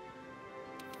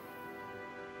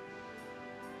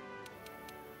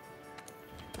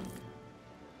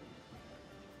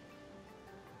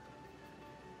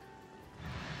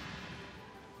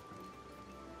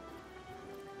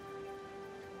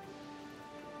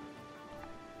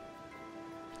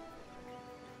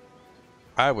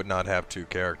 I would not have 2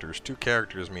 characters. 2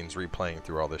 characters means replaying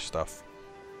through all this stuff.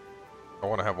 I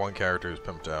want to have 1 character who's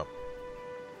pimped out.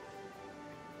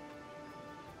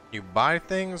 You buy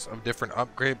things of different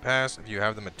upgrade paths if you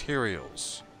have the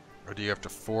materials, or do you have to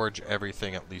forge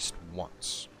everything at least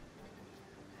once?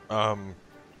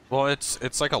 Well,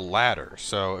 it's like a ladder.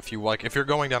 So if you're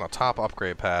going down a top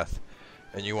upgrade path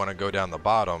and you want to go down the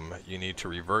bottom, you need to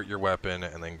revert your weapon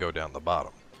and then go down the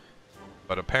bottom.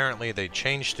 But apparently they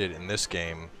changed it in this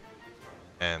game,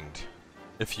 and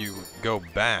if you go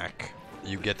back,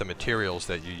 you get the materials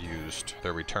that you used.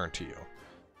 They're returned to you.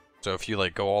 So if you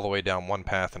like go all the way down one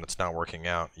path and it's not working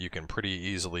out, you can pretty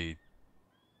easily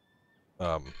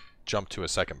jump to a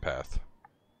second path.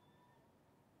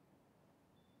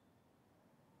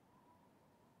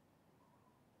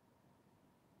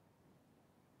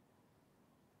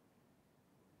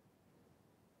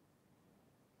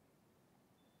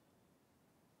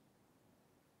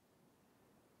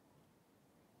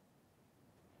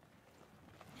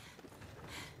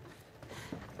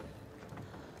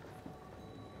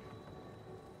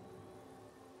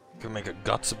 Can make a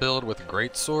guts build with a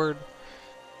greatsword?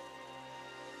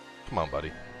 Come on,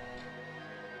 buddy.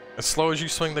 As slow as you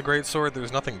swing the greatsword,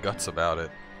 there's nothing guts about it.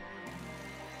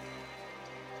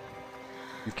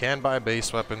 You can buy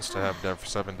base weapons to have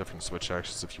 7 different switch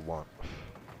actions if you want.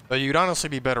 But you'd honestly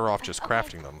be better off just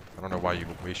crafting them. I don't know why you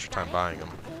waste your time buying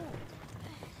them.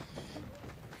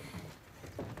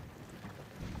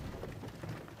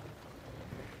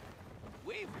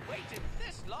 We've waited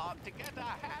this long to get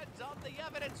our hands on the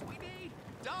evidence we need.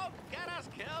 Don't get us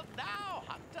killed now,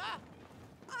 Hunter.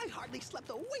 I hardly slept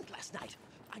a wink last night.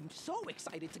 I'm so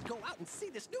excited to go out and see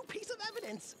this new piece of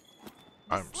evidence.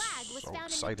 I'm Slag was so found in the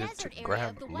excited desert to area grab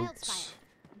of the loots.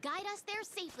 wildfire. Guide us there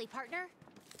safely, partner.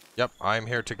 Yep, I'm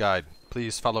here to guide.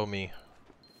 Please follow me.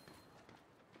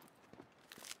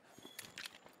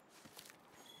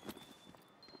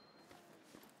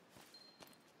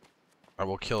 I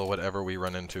will kill whatever we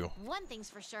run into. One thing's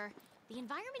for sure, the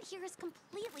environment here is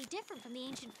completely different from the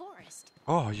ancient forest.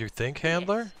 Oh, you think,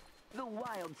 Handler? Yes. The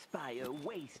Wildspire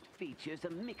Waste features a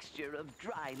mixture of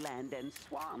dry land and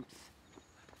swamps,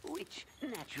 which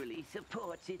naturally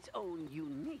supports its own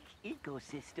unique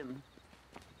ecosystem.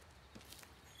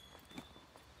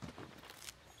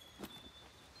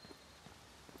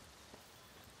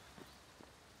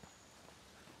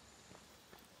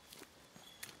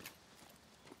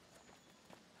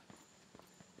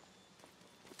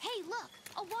 Hey, look,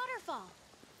 a waterfall.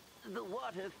 The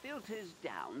water filters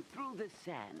down through the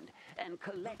sand and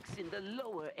collects in the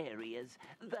lower areas,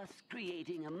 thus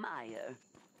creating a mire.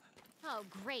 Oh,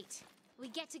 great. We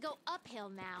get to go uphill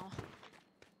now.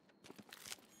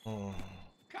 Come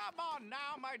on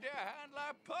now, my dear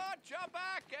handler, put your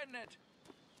back in it.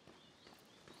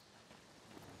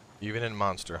 Even in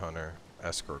Monster Hunter,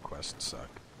 escort quests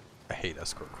suck. I hate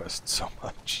escort quests so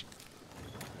much.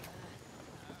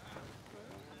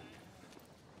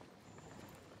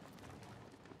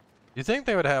 You think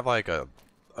they would have like a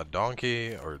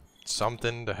donkey or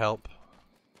something to help?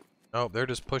 Nope, they're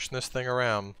just pushing this thing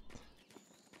around.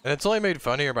 And it's only made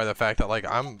funnier by the fact that like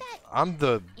I'm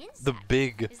the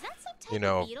big, you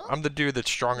know, I'm the dude that's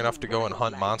strong enough to go and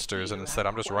hunt monsters, and instead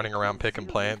I'm just running around picking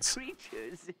plants,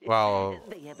 while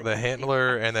the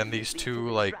handler and then these two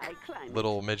like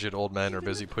little midget old men are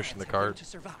busy pushing the cart. To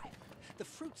survive. The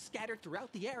fruit scattered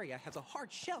throughout the area has a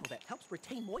hard shell that helps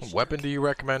retain moisture. What weapon do you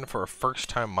recommend for a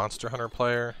first-time Monster Hunter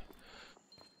player?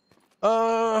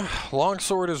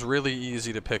 Longsword is really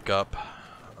easy to pick up.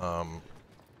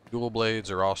 Dual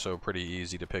blades are also pretty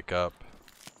easy to pick up.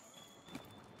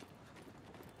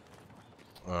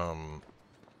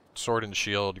 Sword and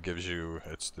shield gives you,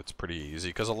 it's pretty easy,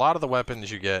 because a lot of the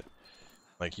weapons you get,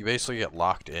 like, you basically get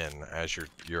locked in as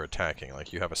you're attacking.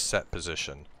 Like, you have a set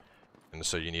position, and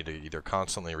so you need to either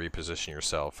constantly reposition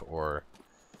yourself or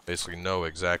basically know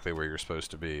exactly where you're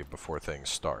supposed to be before things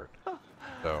start.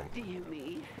 So,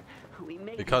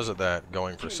 because of that,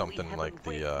 going for something like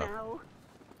the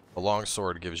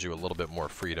longsword gives you a little bit more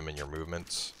freedom in your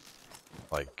movements.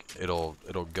 Like, it'll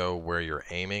go where you're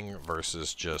aiming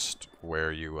versus just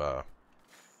where you've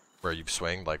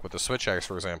swinged. Like with the switch axe,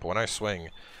 for example, when I swing,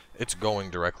 it's going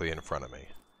directly in front of me.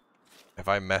 If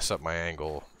I mess up my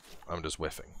angle, I'm just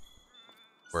whiffing.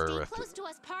 Where Stay with close to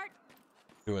us, Part.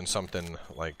 doing something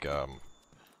like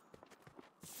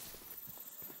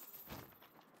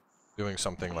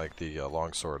the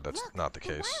longsword, that's Look, not the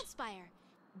case. Wildspire.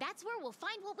 That's where we'll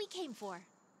find what we came for.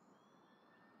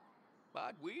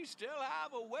 But we still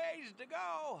have a ways to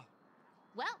go.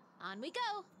 Well, on we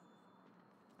go.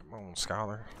 Come on,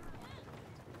 Scholar.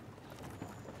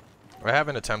 I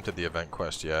haven't attempted the event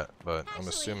quest yet, but I'm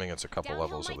assuming it's a couple downhill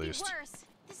levels at might be least. worse.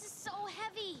 This is so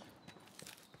heavy.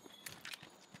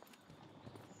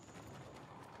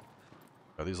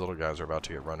 Oh, these little guys are about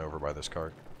to get run over by this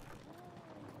cart.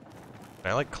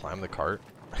 Can I, like, climb the cart?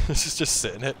 This is just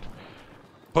sitting it.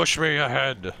 Push me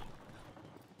ahead!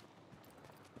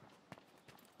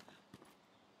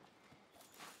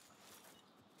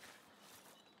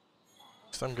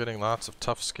 So I'm getting lots of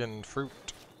tough-skinned fruit.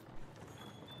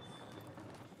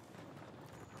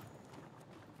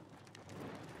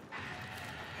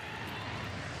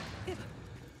 Did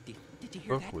you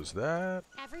hear What that? was that?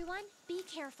 Everyone, be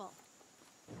careful.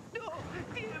 Oh,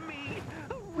 dear me!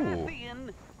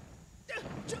 Rathian!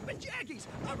 Jumpin' Jackies!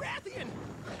 A Rathian!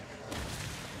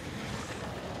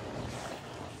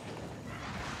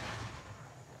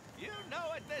 You know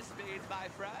what this means, my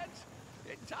friends.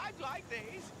 In times like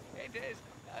these, it is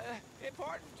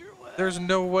important to... There's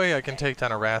no way I can take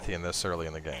down a Rathian this early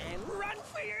in the game. And run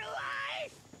for your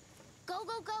life! Go,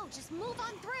 go, go. Just move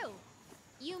on through.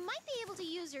 You might be able to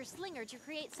use your slinger to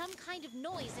create some kind of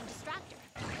noise and distractor.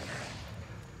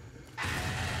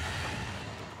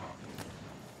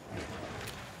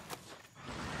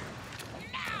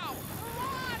 Now!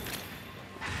 Run!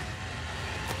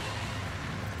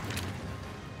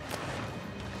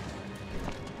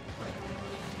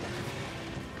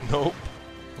 Nope.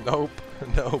 Nope.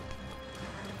 Nope.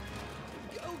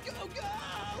 Go, go, go!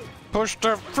 Push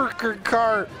the freaking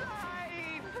cart!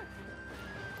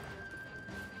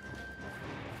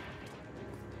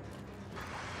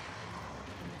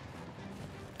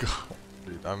 God,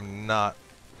 dude, I'm not...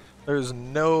 There's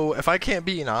no... If I can't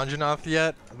beat an Anjanath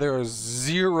yet, there is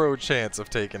zero chance of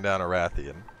taking down a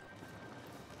Rathian.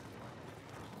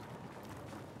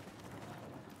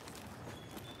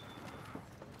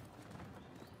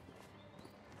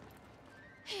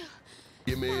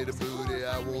 Give me the booty,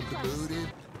 I want the booty.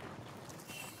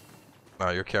 No,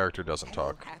 your character doesn't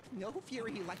talk. Hath no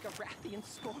fury like a Rathian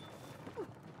storm.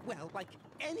 Well, like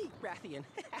any Rathian,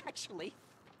 actually.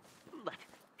 But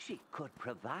she could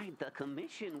provide the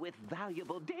commission with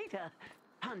valuable data.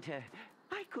 Hunter,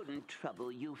 I couldn't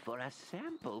trouble you for a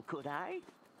sample, could I?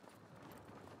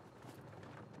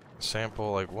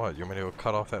 Sample like what? You want me to go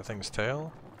cut off that thing's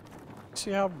tail?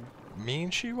 See how mean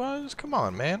she was? Come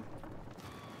on, man.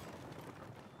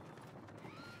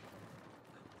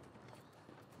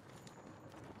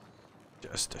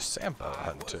 Just a sample,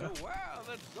 Hunter. I was aware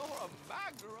that Zora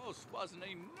Magdaros was an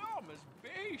enormous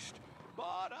beast,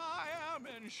 but I am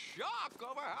in shock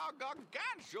over how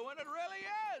gargantuan it really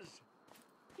is.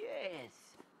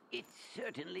 Yes, it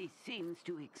certainly seems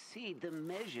to exceed the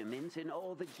measurements in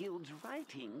all the guild's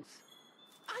writings.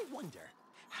 I wonder,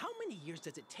 how many years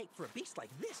does it take for a beast like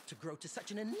this to grow to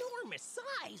such an enormous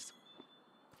size?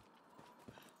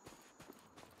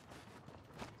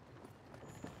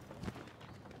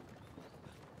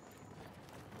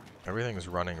 Everything's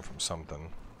running from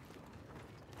something.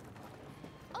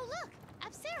 Oh look,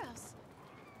 Apsaros.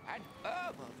 An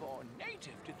herbivore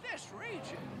native to this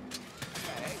region.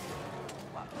 Hey,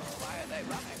 why are they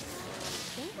running?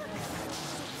 They look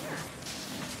scared.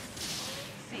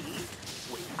 See,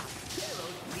 when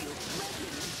Apsaros feel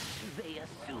threatened, they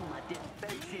assume a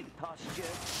defensive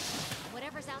posture.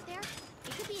 Whatever's out there,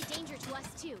 it could be a danger to us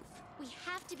too. We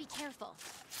have to be careful.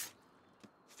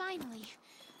 Finally,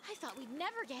 I thought we'd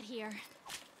never get here.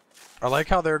 I like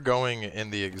how they're going in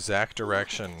the exact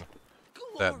direction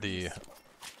that the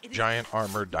giant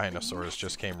armored dinosaurs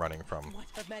just came running from. What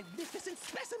a magnificent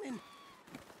specimen!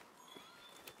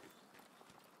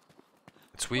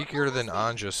 It's weaker than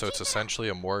Anja, so it's essentially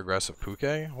a more aggressive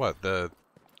Puke? What, the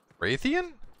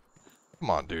Rathian? Come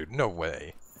on, dude, no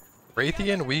way.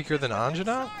 Rathian weaker than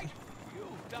Anjanath?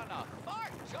 You've done a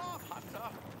fine job,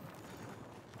 Hunter.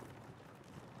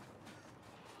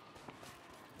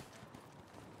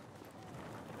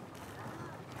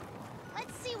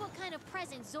 Let's see what kind of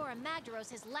present Zora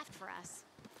Magdaros has left for us.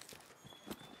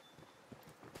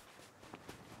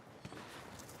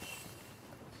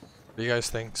 What do you guys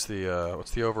think's the,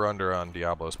 what's the over-under on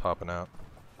Diablos popping out?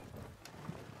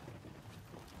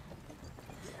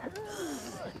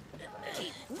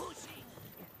 Keep pushing.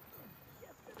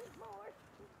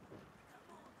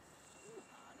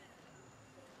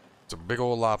 It's a big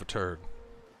old lava turd.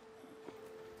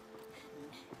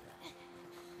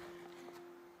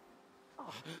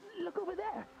 Oh, look over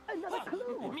there. Another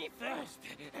clue. Me first!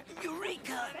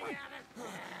 Eureka!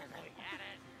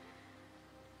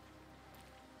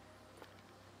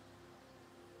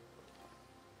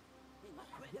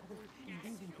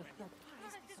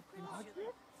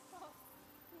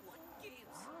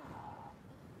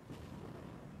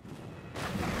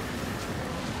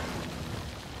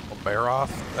 A bear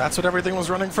off? That's what everything was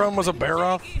running from, was a bear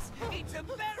off? It's a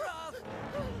bear off!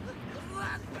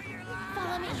 Run for your life!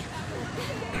 Follow me.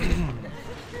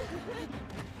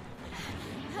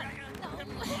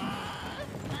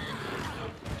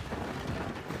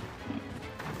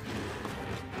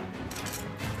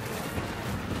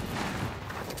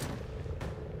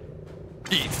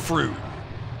 Eat fruit.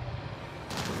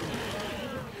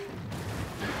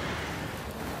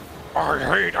 I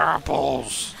hate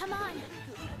apples. Come on.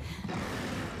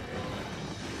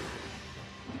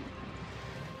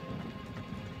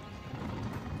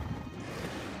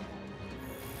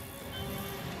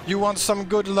 You want some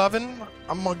good lovin'?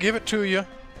 I'm gonna give it to you.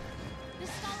 The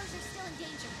scholars are still in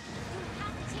danger. We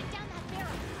have to take down that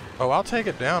barrel. Oh, I'll take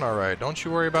it down, alright. Don't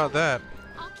you worry about that.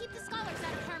 I'll keep the scholars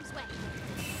out of harm's way.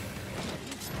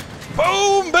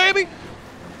 Boom, baby!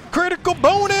 Critical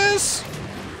bonus!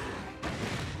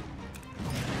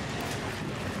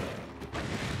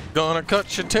 Gonna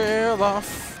cut your tail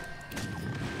off.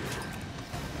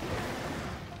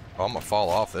 Oh, I'm gonna fall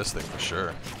off this thing for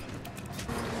sure.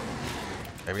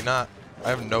 Maybe not. I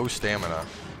have no stamina.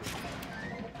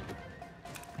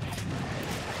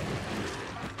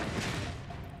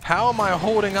 How am I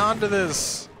holding on to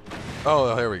this?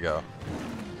 Oh, here we go.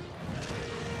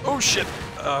 Oh shit!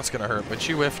 Oh, it's gonna hurt, but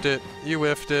you whiffed it. You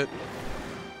whiffed it.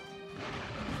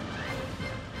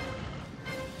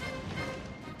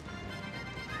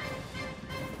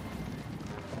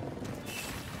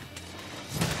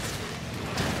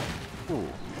 Ooh.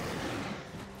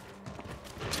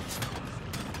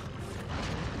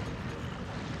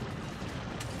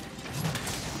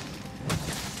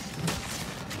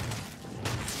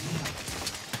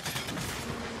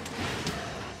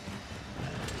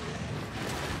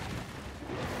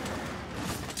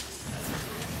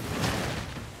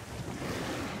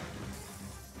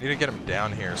 Need to get him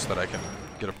down here so that I can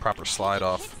get a proper slide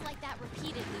off. Hits like that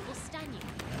repeatedly will stun you,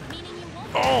 meaning you won't.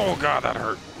 Oh god, that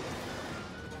hurt.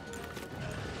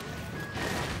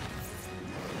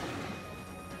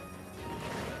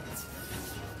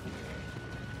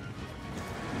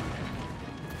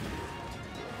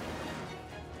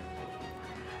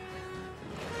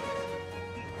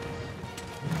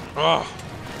 Ugh.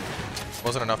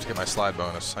 Wasn't enough to get my slide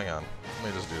bonus. Hang on.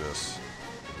 Let me just do this.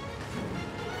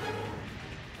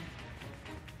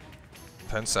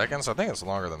 10 seconds? I think it's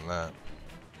longer than that.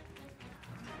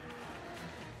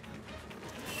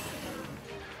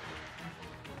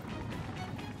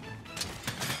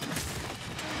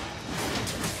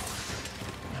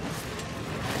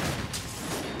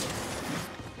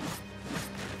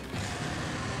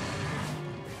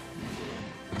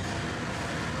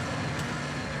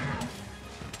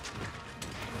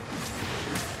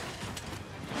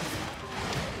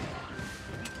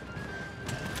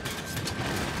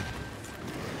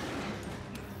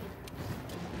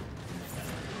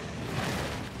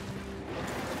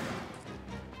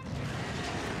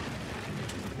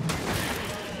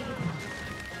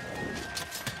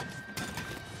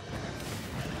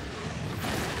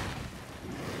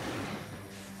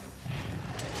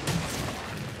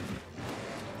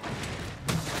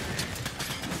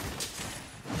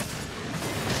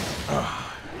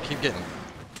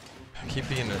 Keep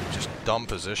being in just dumb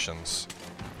positions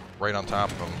right on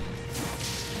top of them.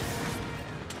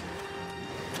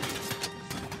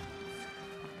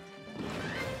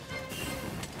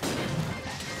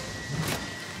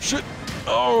 Shit!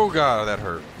 Oh god, that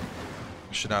hurt.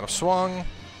 Should not have swung.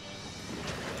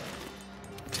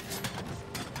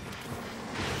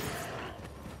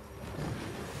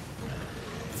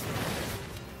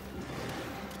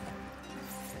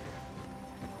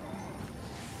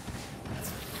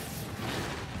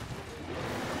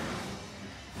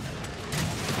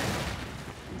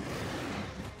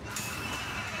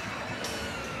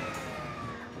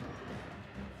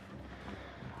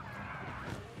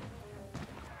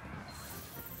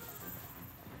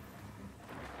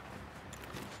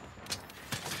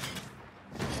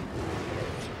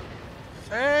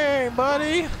 Hey,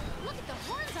 buddy! Look at the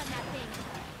horns on that thing.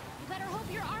 You better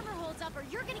hope your armor holds up or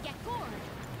you're gonna get gored.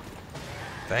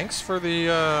 Thanks for the,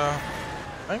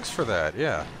 thanks for that,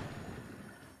 yeah.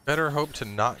 Better hope to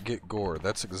not get gored.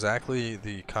 That's exactly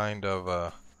the kind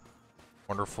of,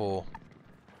 wonderful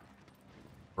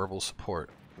verbal support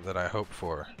that I hope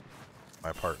for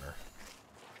my partner.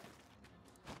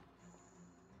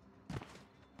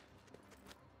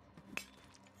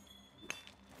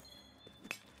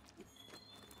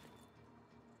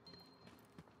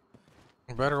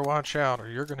 Better watch out or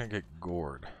you're gonna get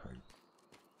gored.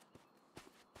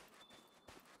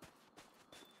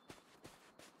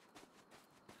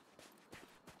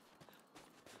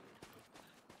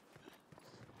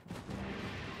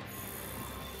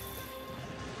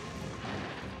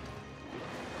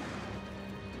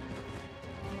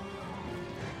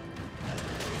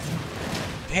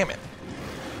 Damn it.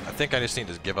 I think I just need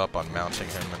to give up on mounting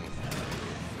him and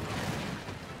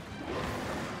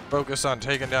focus on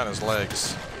taking down his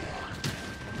legs.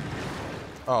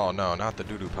 Oh no, not the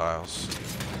doo-doo piles.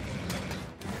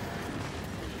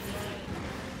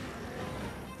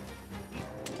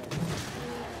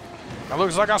 That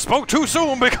looks like I spoke too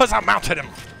soon because I mounted him.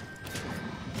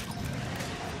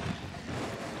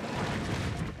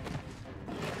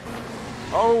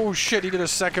 Oh shit, he did a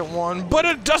second one, but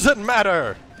it doesn't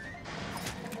matter!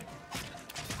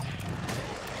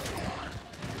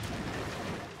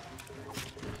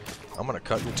 I'm gonna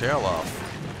cut your tail off.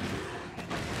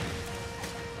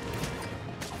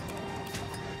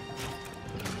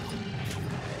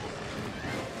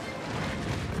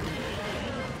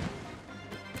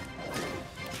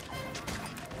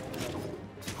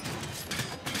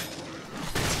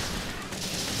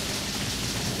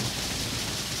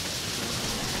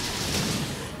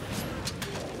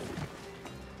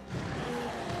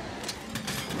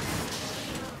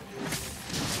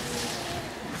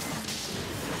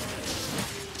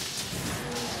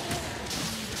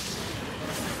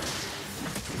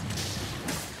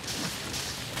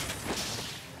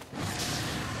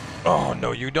 Oh,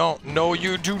 no you don't. No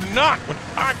you do not! When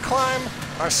I climb,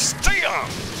 I stay up!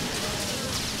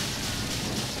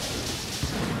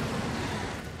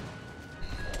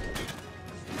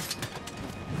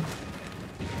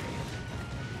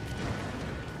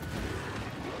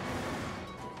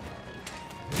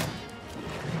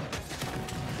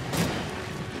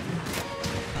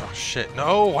 Oh shit,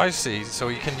 no, I see. So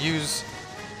you can use...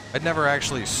 I never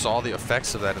actually saw the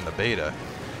effects of that in the beta.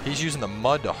 He's using the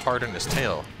mud to harden his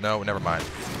tail. No, never mind.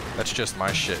 That's just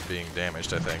my shit being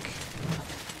damaged, I think.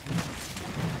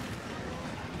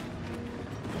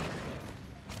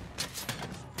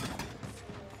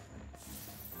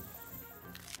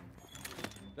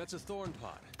 That's a thorn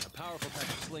pod, a powerful type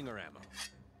of slinger ammo.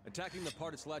 Attacking the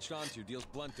part it's latched onto deals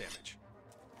blunt damage.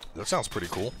 That sounds pretty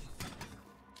cool.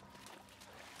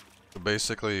 So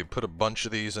basically, put a bunch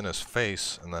of these in his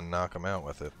face and then knock him out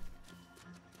with it.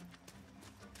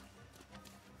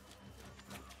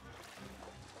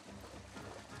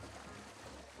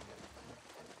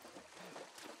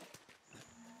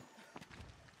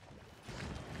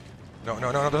 No,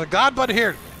 no, no, no, there's a god bug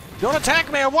here! Don't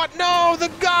attack me or what? No, the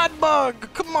god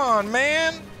bug! Come on,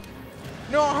 man!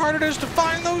 You know how hard it is to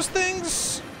find those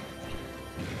things?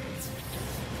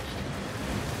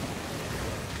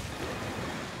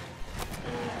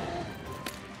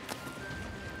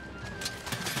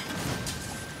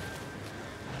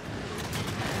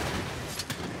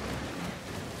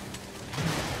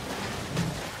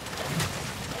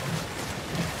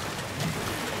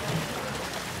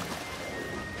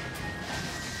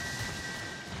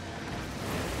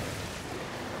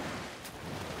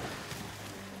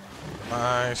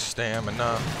 My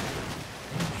stamina.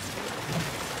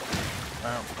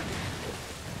 Ow.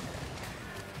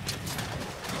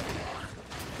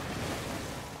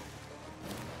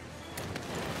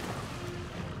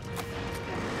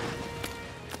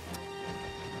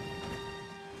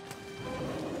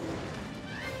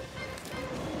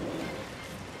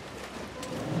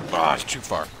 Ah, it's too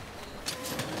far.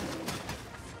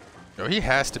 Yo, he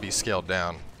has to be scaled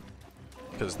down,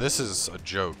 because this is a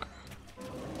joke.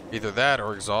 Either that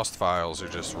or exhaust files are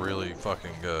just really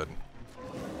fucking good.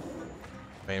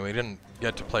 I mean, we didn't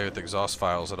get to play with exhaust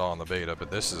files at all in the beta,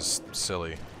 but this is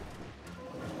silly.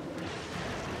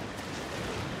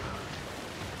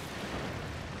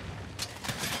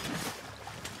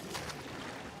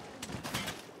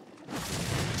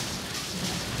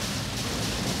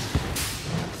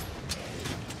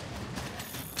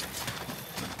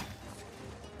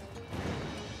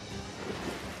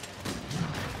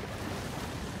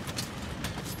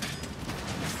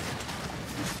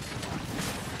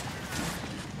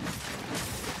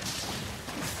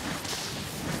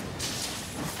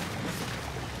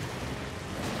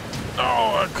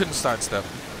 Oh, I couldn't sidestep.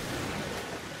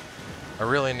 I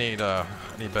really need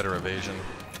better evasion.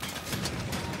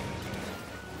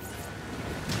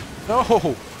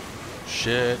 No!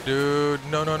 Shit, dude.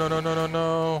 No, no, no, no, no, no,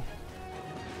 no.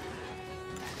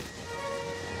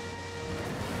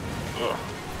 Ugh.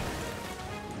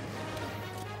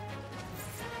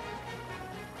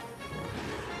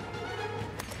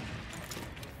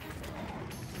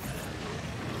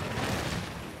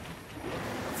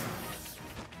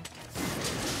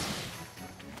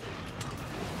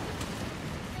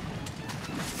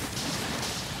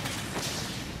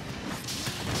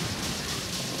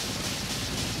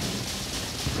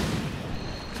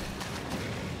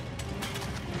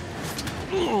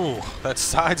 Ooh, that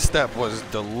sidestep was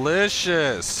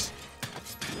delicious.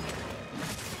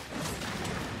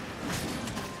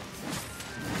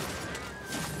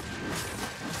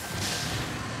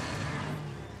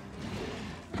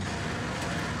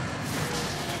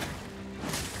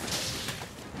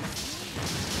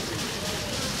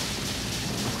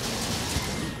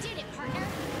 You did it, partner.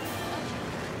 Okay,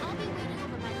 I'll be waiting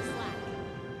over by the slack.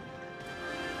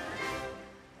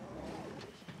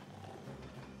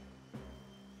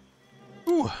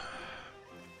 Ooh.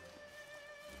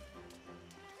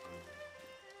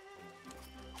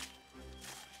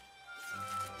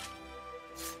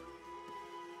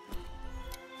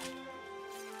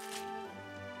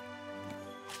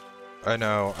 I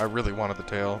know, I really wanted the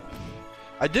tail.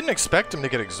 I didn't expect him to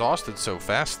get exhausted so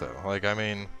fast though. Like, I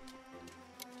mean,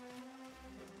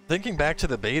 thinking back to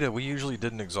the beta, we usually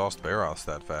didn't exhaust Barroths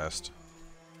that fast.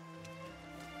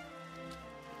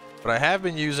 But I have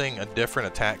been using a different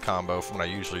attack combo from what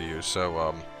I usually use, so,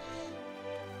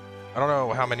 I don't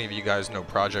know how many of you guys know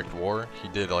Project War. He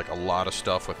did, like, a lot of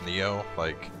stuff with Neo,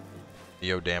 like,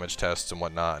 Neo damage tests and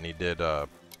whatnot, and he did,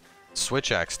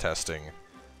 switch axe testing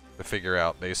to figure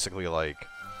out, basically, like,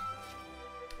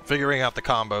 figuring out the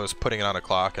combos, putting it on a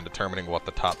clock, and determining what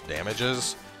the top damage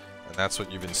is. And that's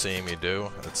what you've been seeing me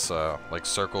do. It's, like,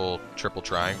 circle, triple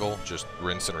triangle, just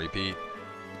rinse and repeat.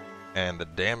 And the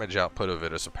damage output of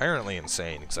it is apparently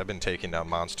insane, because I've been taking down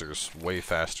monsters way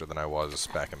faster than I was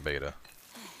back in beta.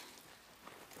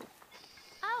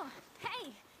 Oh,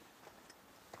 hey!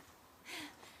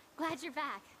 Glad you're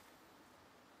back.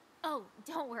 Oh,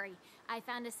 don't worry. I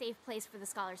found a safe place for the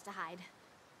scholars to hide.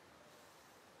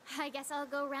 I guess I'll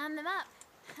go round them up.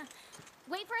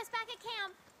 Wait for us back at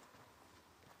camp.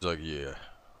 He's like, yeah.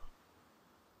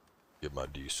 Get my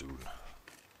D soon.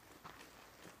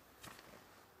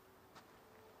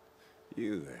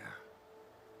 You there.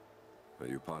 Are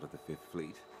you part of the Fifth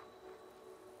Fleet?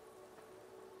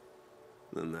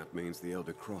 Then that means the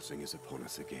Elder Crossing is upon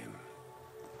us again.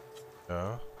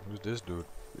 Who's this dude?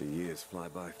 The years fly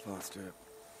by faster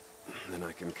then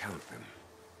I can count them.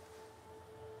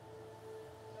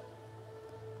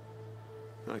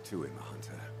 I too am a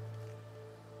hunter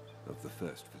of the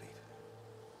First Fleet.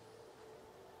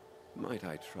 Might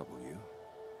I trouble you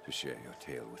to share your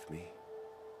tale with me?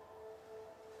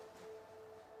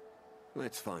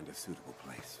 Let's find a suitable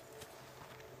place.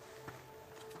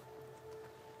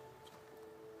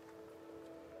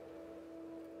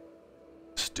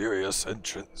 Mysterious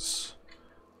entrance.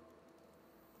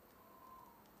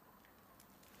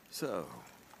 So,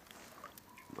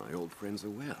 my old friends are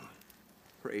well.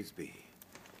 Praise be.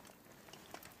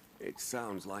 It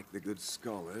sounds like the good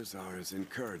scholars are as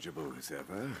incorrigible as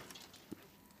ever.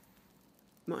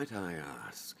 Might I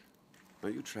ask, are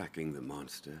you tracking the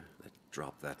monster that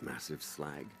dropped that massive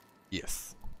slag?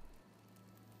 Yes.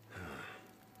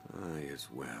 I as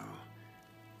well.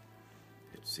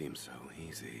 It seems so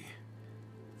easy.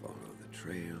 Follow the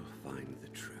trail, find the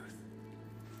truth.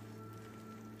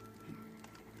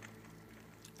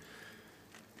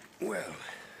 Well,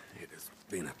 it has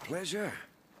been a pleasure.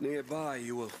 Nearby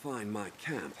you will find my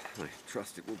camp. I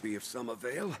trust it will be of some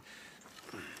avail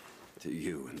to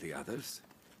you and the others.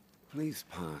 Please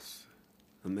pass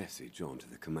a message on to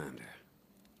the commander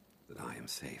that I am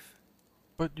safe.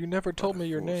 But you never told me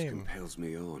your The force name. compels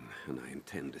me on, and I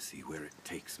intend to see where it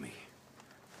takes me.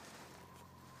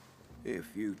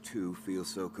 If you too feel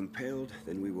so compelled,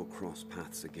 then we will cross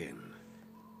paths again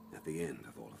at the end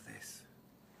of all of this.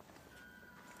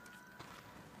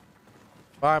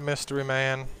 Bye, mystery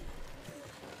man.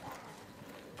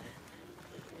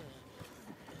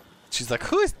 She's like,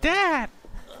 who is that?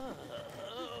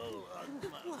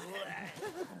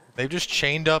 They've just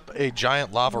chained up a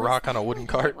giant lava rock on a wooden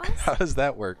cart. How does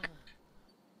that work?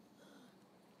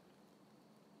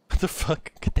 What the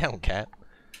fuck? Get down, cat.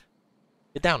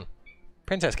 Get down.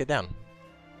 Princess, get down.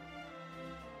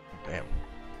 Damn.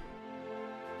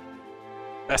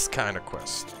 Best kind of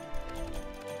quest.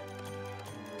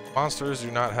 Monsters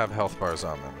do not have health bars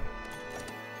on them.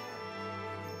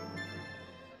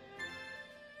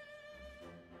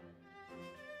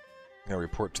 I'm gonna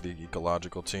report to the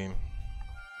ecological team.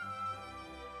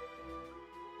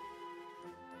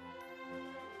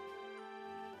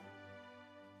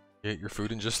 You ate your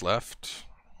food and just left?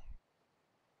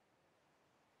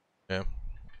 Yeah.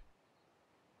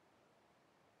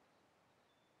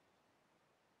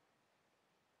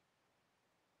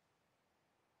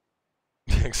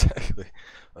 Exactly.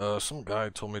 Some guy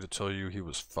told me to tell you he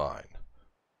was fine.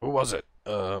 Who was it?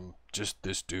 Just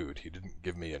this dude. He didn't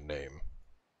give me a name.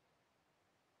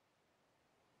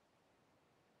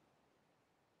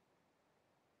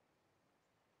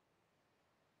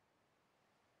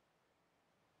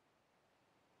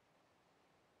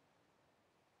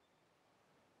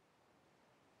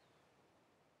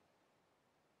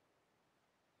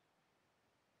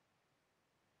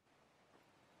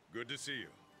 Good to see you.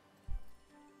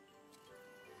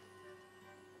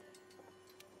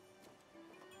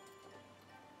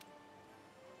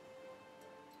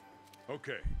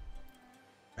 Okay.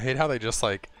 I hate how they just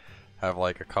like have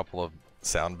like a couple of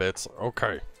sound bits.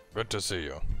 Okay, good to see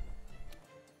you.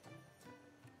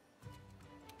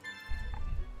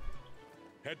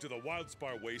 Head to the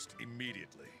Wildspire Waste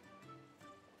immediately.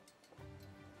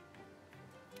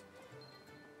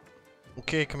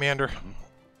 Okay, Commander.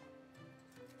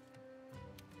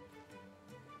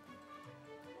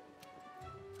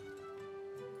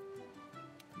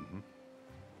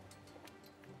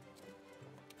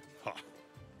 Ha.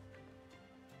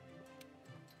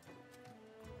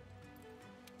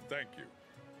 Thank you.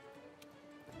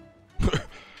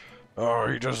 Oh,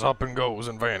 he just up and goes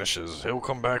and vanishes. He'll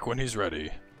come back when he's ready.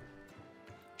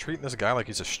 Treating this guy like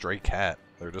he's a stray cat.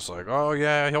 They're just like, oh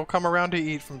yeah, he'll come around to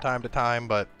eat from time to time,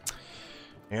 but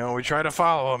you know, we try to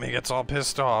follow him, he gets all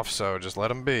pissed off, so just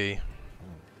let him be.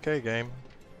 Okay, game.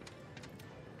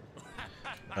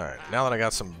 Alright, now that I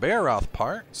got some Baroth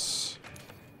parts,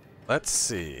 let's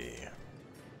see.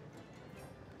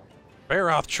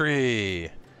 Baroth tree!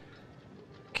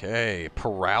 Okay,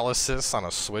 paralysis on a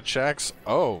switch axe.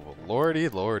 Oh, lordy,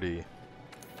 lordy.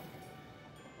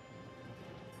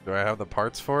 Do I have the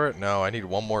parts for it? No, I need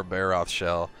one more Baroth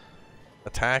shell.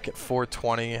 Attack at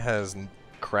 420 has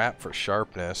crap for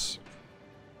sharpness.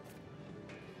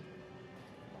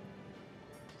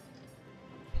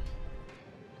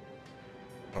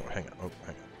 Oh, hang on. Oh,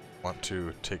 hang on. Want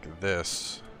to take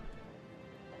this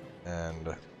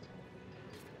and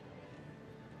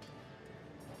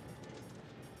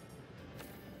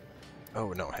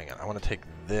oh no, hang on. I want to take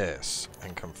this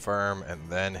and confirm and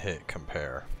then hit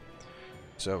compare.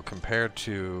 So compared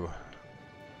to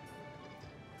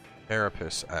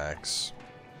Carapace Axe,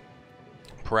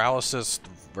 paralysis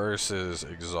versus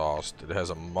exhaust. It has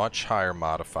a much higher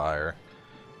modifier.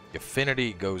 The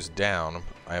affinity goes down.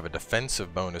 I have a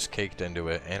defensive bonus caked into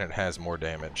it, and it has more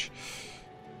damage.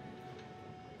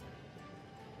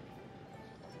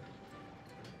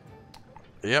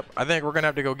 Yep, I think we're gonna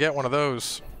have to go get one of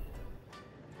those.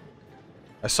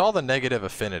 I saw the negative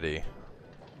affinity.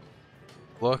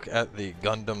 Look at the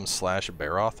Gundam /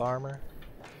 Baroth armor.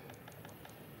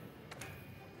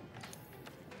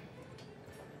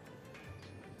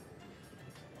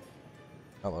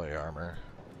 Alloy armor.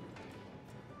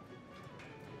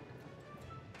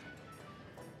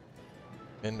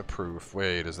 Into proof.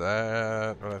 Wait, is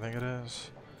that what I think it is?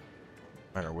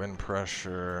 Minor wind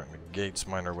pressure, negates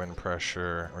minor wind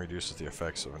pressure, reduces the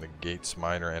effects of negates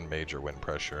minor and major wind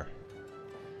pressure.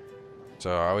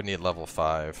 So I would need level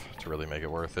 5 to really make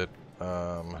it worth it.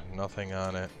 Nothing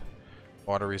on it.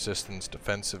 Water resistance,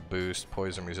 defensive boost,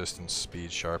 poison resistance,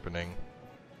 speed sharpening.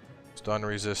 Stun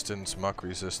resistance, muck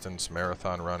resistance,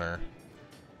 marathon runner.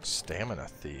 Stamina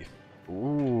thief.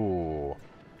 Ooh.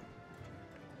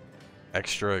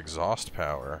 Extra exhaust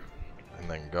power.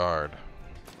 And then guard.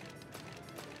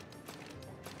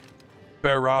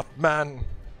 Baroth man!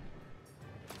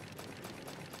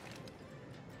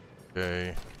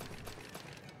 Okay.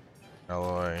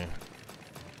 Alloy.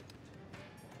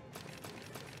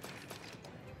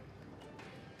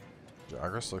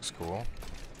 Jagras looks cool.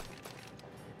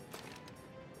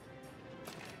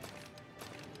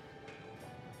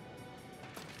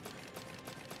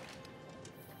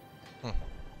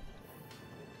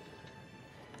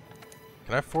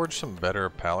 Can I forge some better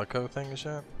Palico things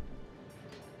yet?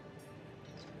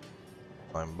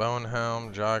 Lime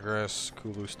Bonehelm, Jagras,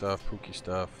 Kulu stuff, Pookie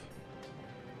stuff.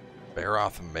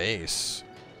 Baroth Mace.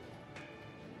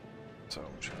 So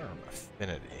I'm trying to remember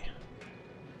affinity.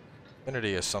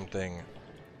 Affinity is something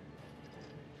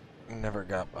I never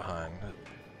got behind.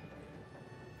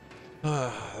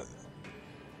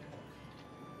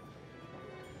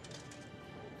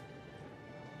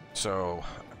 So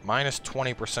minus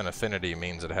 20% affinity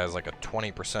means it has like a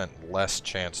 20% less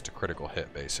chance to critical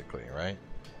hit, basically, right?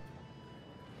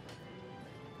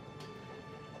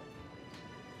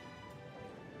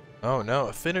 Oh no,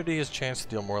 affinity is chance to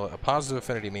deal more. A positive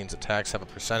affinity means attacks have a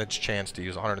percentage chance to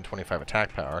use 125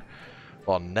 attack power,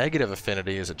 while negative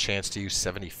affinity is a chance to use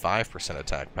 75%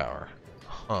 attack power.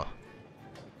 Huh.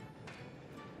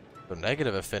 So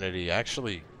negative affinity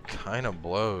actually kind of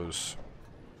blows.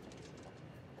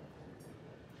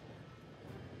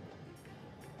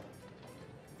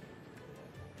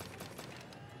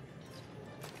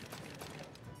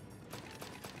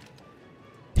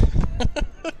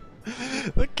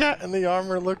 The cat in the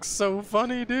armor looks so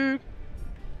funny, dude.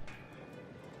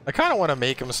 I kind of want to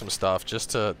make him some stuff just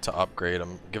to upgrade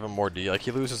him, give him more D. Like,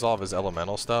 he loses all of his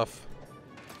elemental stuff.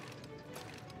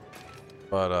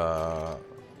 But,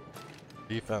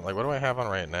 defense, like, what do I have on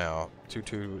right now?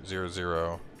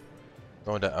 2200.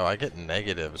 Going to, oh, I get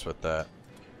negatives with that.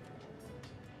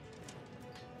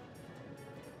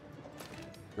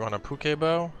 You want a Puke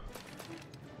bow?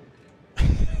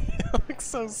 It looks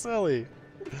so silly.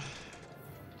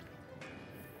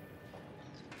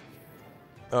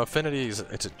 Affinity is,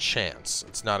 it's a chance.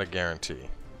 It's not a guarantee.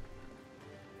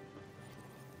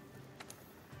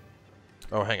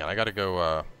 Oh, hang on. I gotta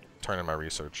go turn in my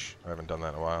research. I haven't done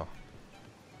that in a while.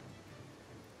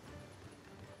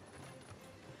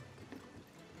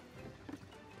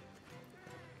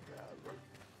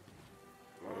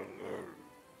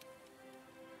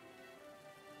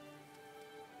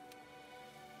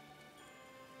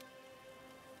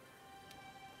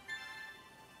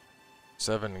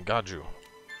 Seven Gaju.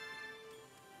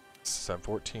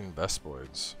 14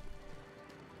 Vespoids.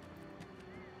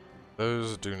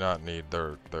 Those do not need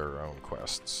their own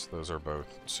quests. Those are both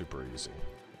super easy.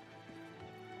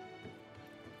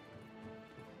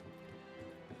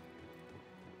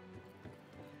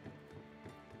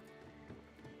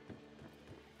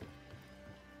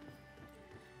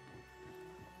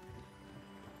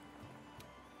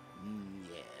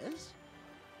 Yes?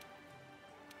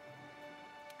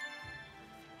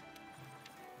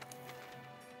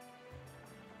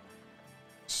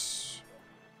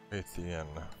 Athean.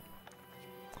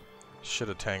 Should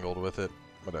have tangled with it.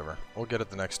 Whatever. We'll get it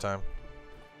the next time.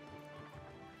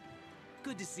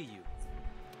 Good to see you.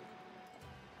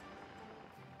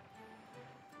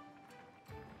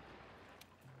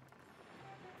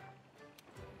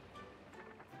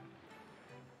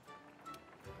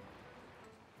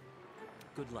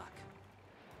 Good luck.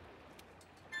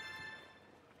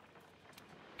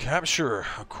 Capture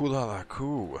Akula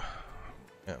Laku.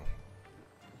 Yeah.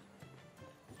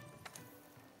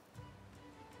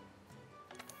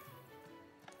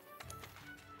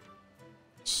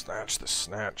 Snatch the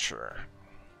Snatcher.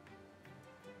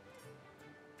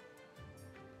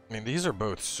 I mean, these are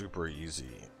both super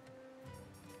easy.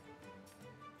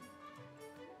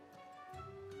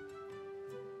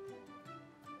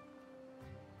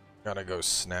 Gotta go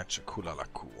snatch a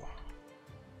kulalaku.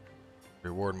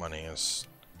 Reward money is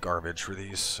garbage for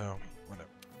these, so whatever.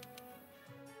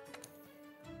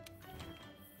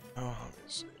 Oh, let me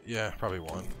see. Yeah, probably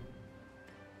one.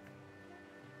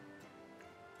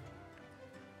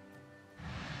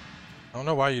 I don't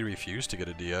know why you refuse to get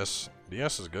a DS.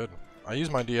 DS is good. I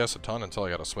use my DS a ton until I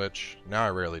got a Switch. Now I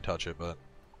rarely touch it, but...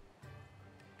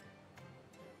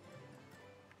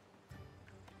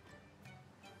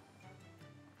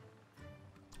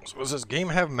 So does this game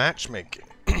have matchmaking?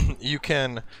 You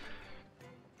can...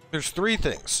 There's three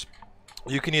things.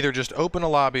 You can either just open a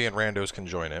lobby and randos can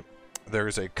join it.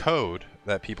 There's a code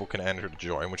that people can enter to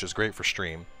join, which is great for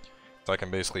stream. So I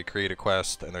can basically create a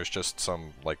quest and there's just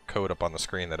some like code up on the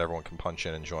screen that everyone can punch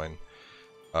in and join.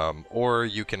 Or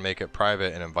you can make it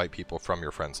private and invite people from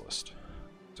your friends list.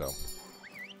 So,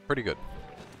 pretty good.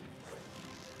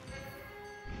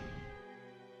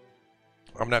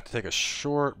 I'm gonna have to take a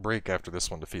short break after this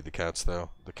one to feed the cats,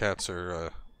 though. The cats are,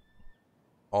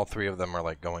 all three of them are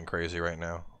like going crazy right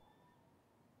now.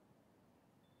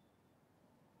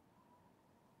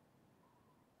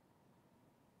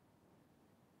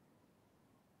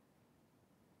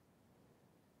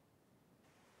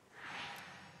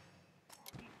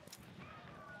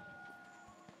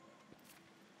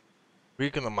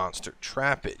 Weaken the monster.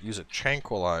 Trap it. Use a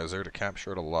tranquilizer to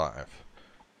capture it alive.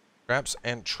 Traps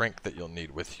and trink that you'll need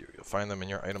with you. You'll find them in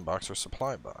your item box or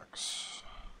supply box.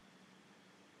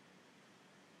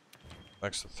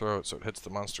 Next to throw it so it hits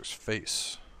the monster's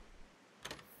face.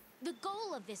 The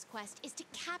goal of this quest is to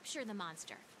capture the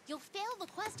monster. You'll fail the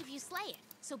quest if you slay it,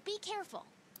 so be careful.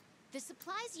 The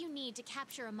supplies you need to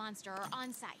capture a monster are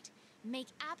on site. Make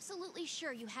absolutely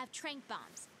sure you have trank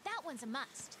bombs. That one's a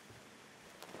must.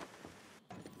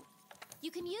 You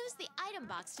can use the item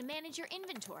box to manage your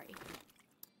inventory.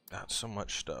 Got so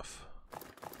much stuff.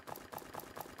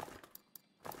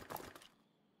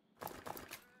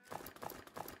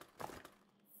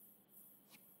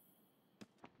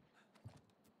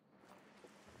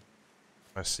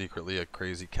 Am I secretly a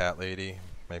crazy cat lady?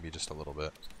 Maybe just a little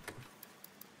bit.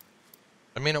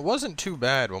 I mean, it wasn't too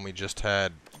bad when we just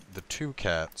had the 2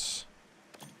 cats.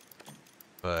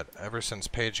 But ever since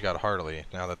Paige got Hartley,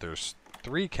 now that there's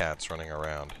 3 cats running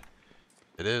around,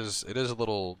 it is a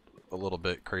little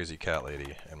bit crazy cat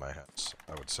lady in my house,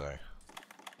 I would say.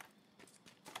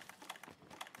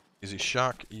 Easy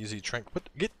shock, easy trank.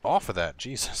 Get off of that,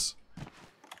 Jesus.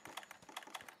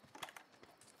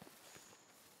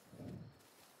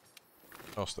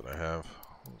 What else did I have?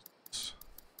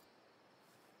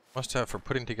 Must have for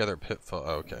putting together pitfall.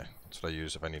 Oh, okay, that's what I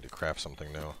use if I need to craft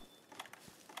something new.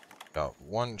 Got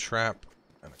 1 trap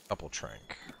and a couple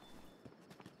trank.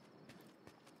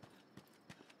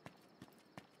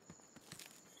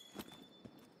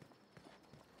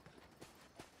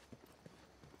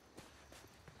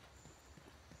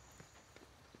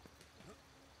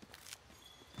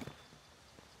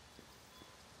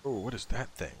 Oh, what is that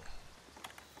thing?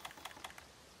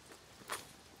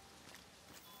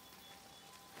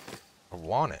 I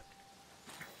want it.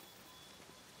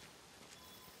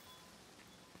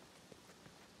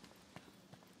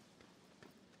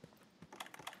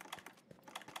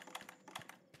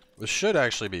 This should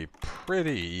actually be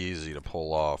pretty easy to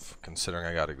pull off, considering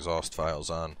I got exhaust files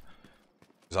on.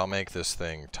 Because I'll make this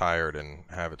thing tired and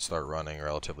have it start running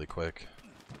relatively quick.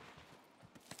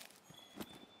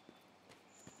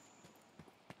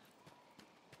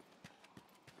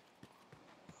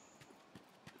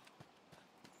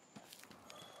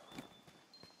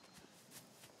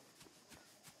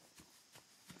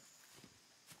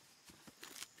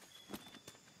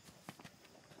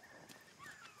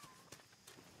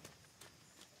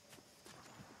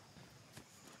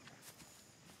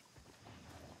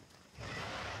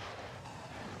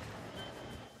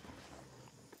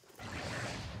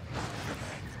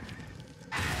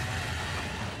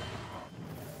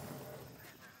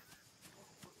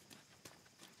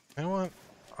 You know what?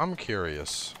 I'm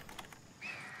curious.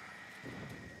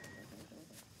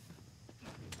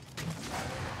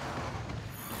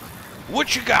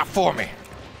 What you got for me?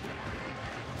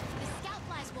 The scout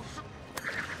flies will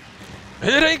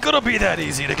It ain't gonna be that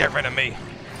easy to get rid of me.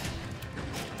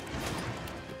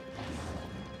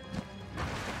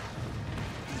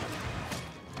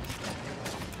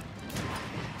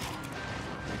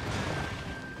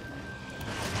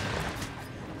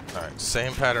 Alright,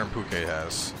 same pattern Puke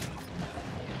has.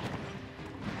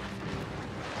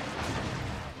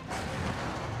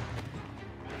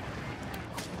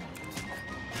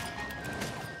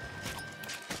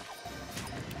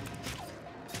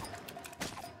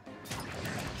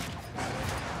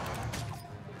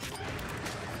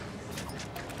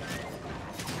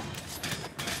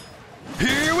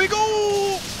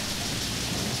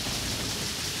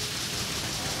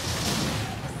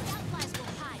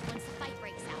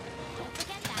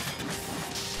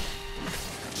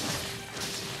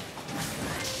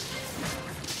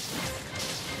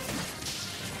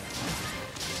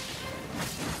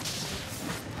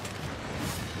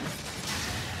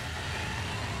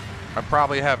 I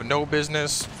probably have no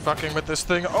business fucking with this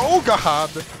thing. Oh god!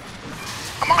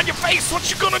 I'm on your face! What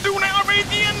you gonna do now,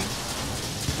 Radian?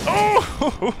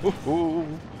 Oh!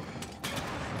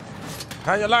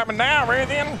 How you like me now,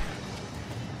 Radian?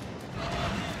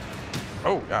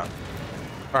 Oh god.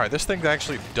 Alright, this thing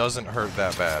actually doesn't hurt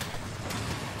that bad.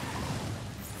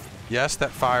 Yes,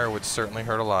 that fire would certainly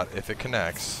hurt a lot if it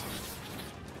connects.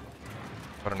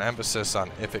 But an emphasis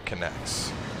on if it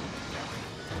connects.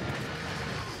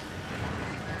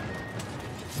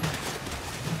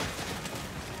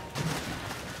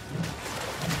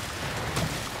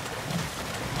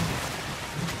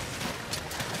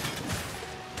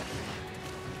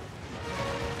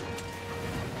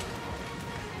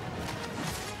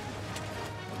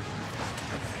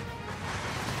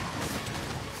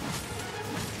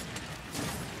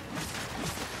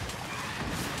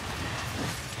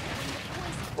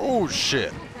 Oh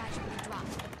shit.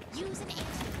 Use an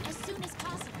AT as soon as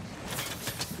possible.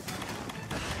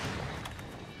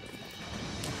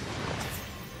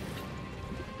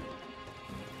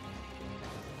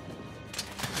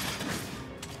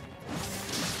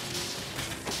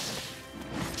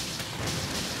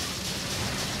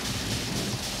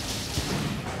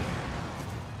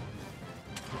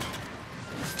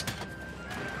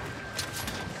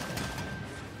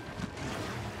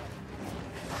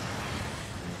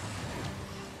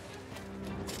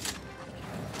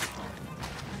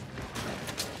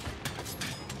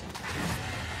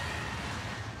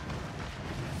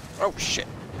 Oh shit.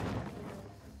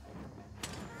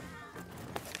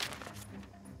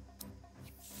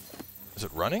 Is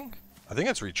it running? I think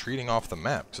it's retreating off the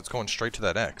map because it's going straight to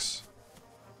that X.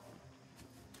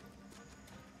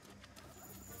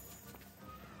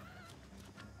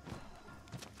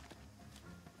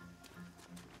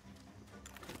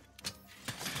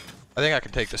 I think I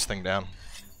can take this thing down.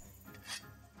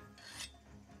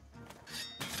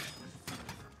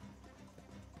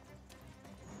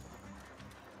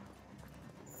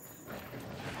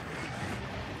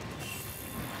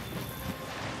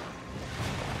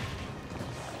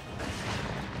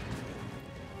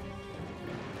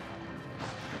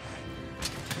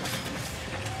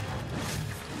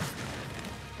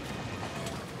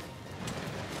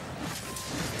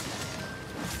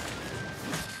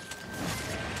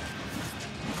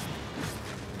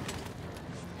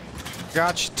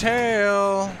 Got your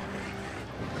tail.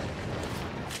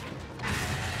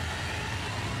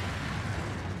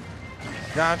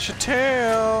 Got your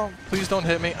tail. Please don't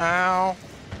hit me. Ow.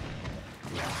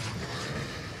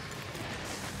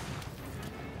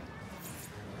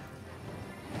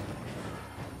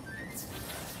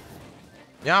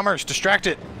 Yammers, distract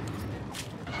it.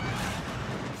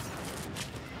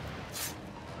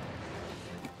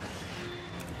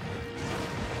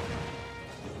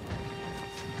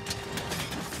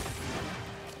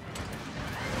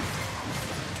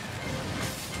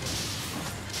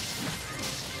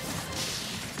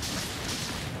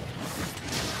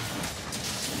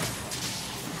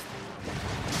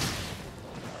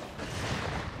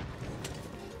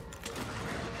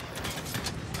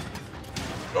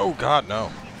 Oh god,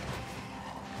 no.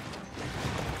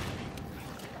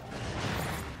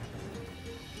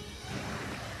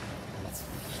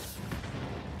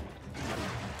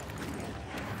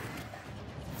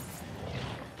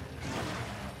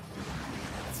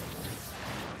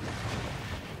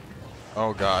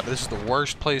 Oh god, this is the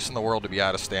worst place in the world to be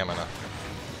out of stamina.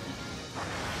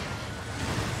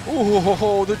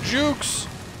 Ooh, the jukes!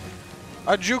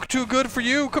 A juke too good for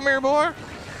you, come here, boy!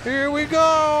 Here we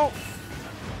go!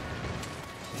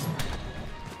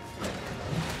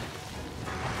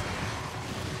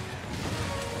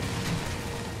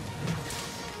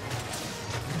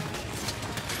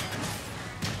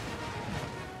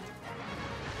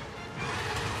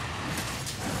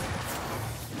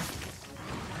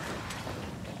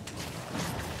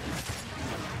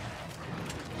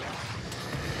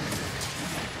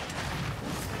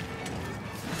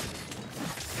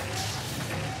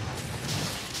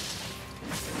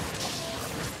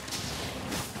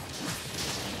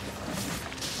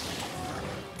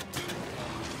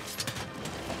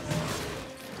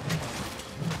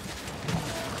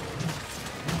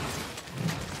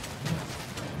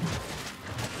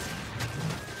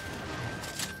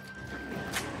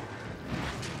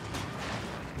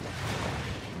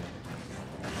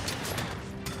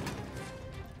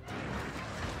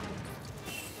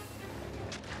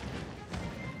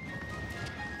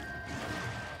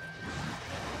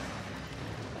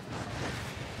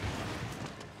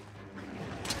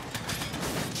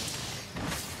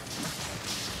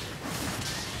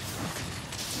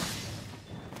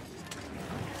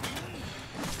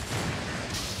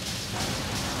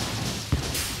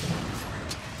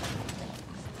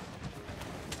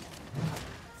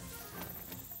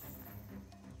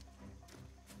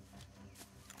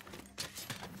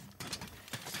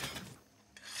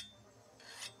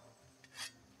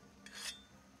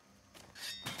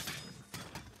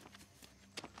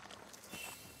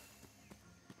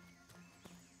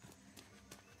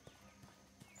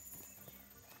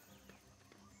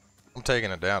 I'm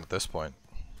taking it down at this point.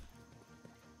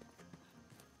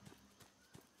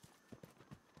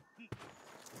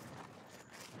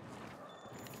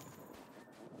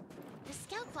 The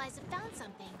scout flies have found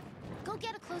something. Go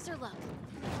get a closer look.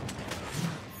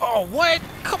 Oh, what?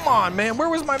 Come on, man. Where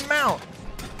was my mount?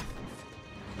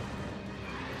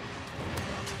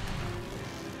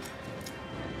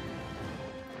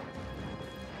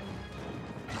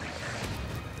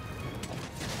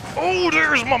 Oh,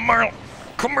 there's my mount.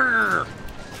 Come here.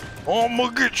 I'm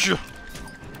gonna get you.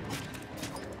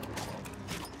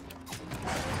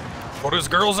 Oh, this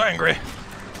girl's angry.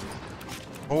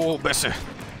 Oh, Bessie.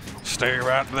 Stay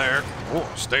right there. Oh,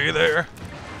 stay there.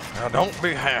 Now, don't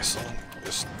be hassling.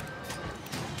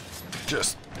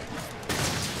 Just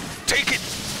take it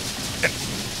and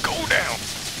go down.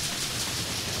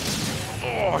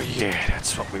 Oh, yeah,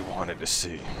 that's what we wanted to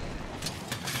see.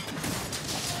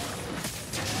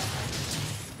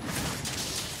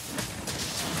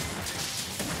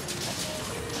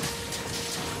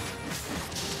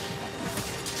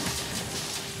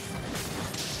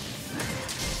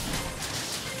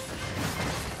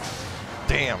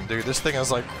 Damn, dude, this thing is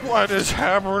like, what is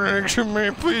happening to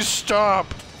me? Please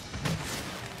stop.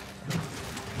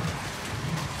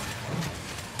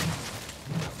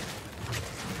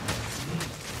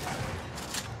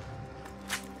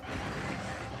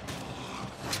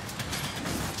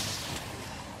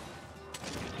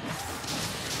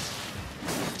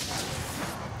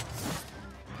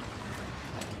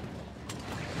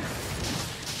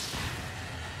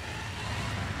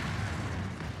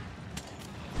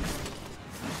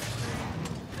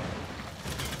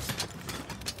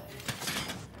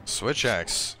 Switch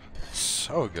axe,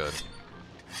 so good.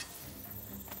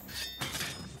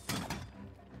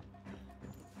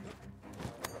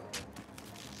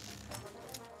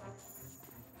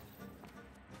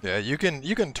 Yeah, you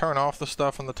can turn off the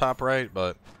stuff on the top right,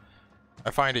 but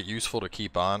I find it useful to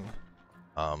keep on.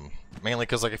 Mainly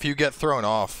because like if you get thrown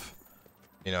off,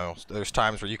 you know, there's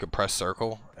times where you could press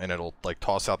circle and it'll like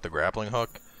toss out the grappling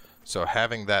hook. So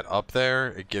having that up there,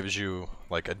 it gives you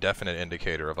like a definite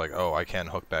indicator of like, oh, I can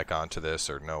hook back onto this,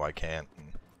 or no, I can't.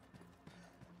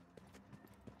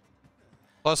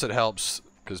 Plus it helps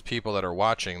because people that are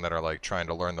watching that are like trying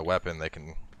to learn the weapon, they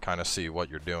can kind of see what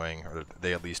you're doing, or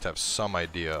they at least have some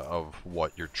idea of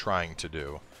what you're trying to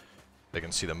do. They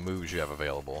can see the moves you have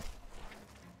available.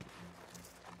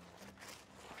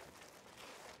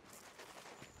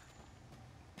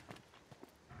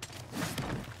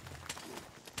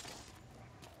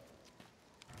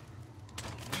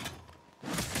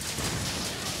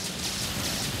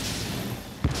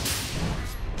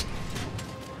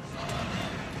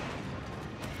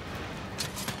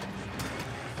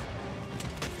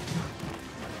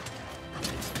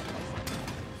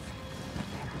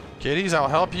 Kitties, I'll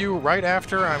help you right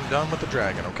after I'm done with the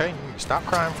dragon, okay? Stop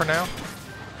crying for now.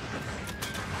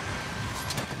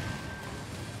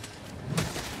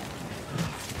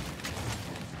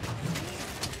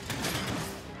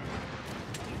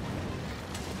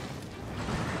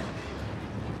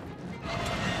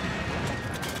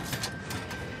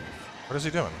 What is he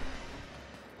doing?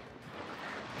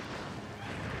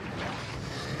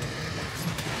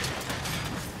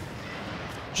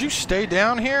 Did you stay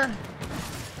down here?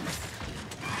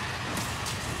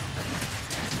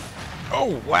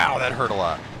 Oh, wow, that hurt a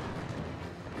lot.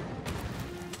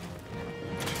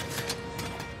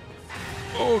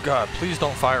 Oh, God, please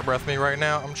don't fire breath me right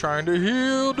now. I'm trying to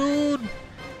heal, dude.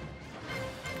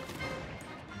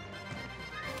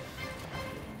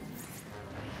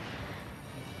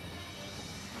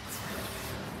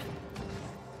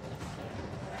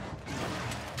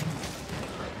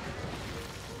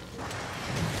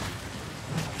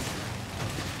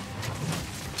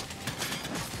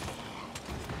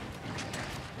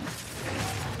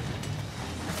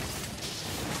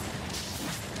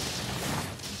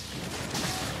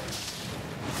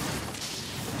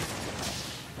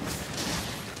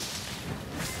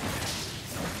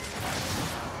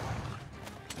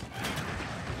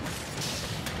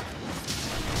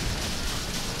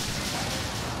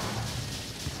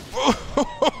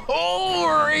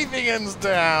 Oh, Raytheon's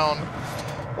down.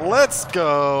 Let's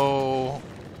go.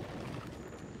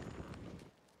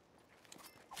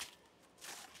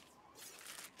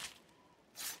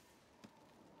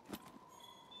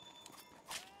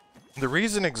 The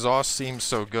reason exhaust seems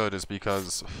so good is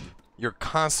because you're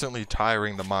constantly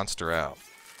tiring the monster out.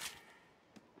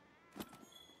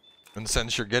 And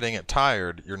since you're getting it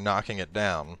tired, you're knocking it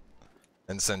down.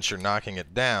 And since you're knocking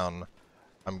it down,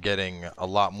 I'm getting a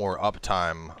lot more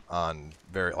uptime on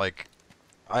right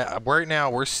now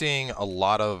we're seeing a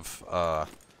lot of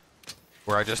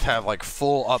where I just have like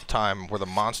full uptime where the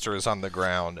monster is on the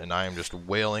ground and I am just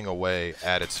wailing away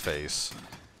at its face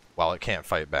while it can't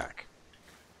fight back.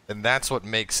 And that's what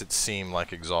makes it seem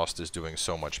like Exhaust is doing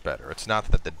so much better. It's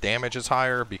not that the damage is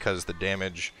higher, because the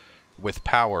damage with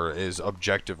power is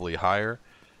objectively higher.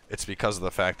 It's because of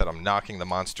the fact that I'm knocking the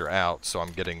monster out, so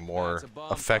I'm getting more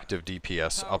effective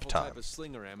DPS uptime. Type of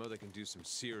slinger ammo that can do some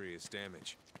serious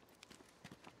damage.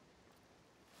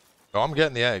 Oh, I'm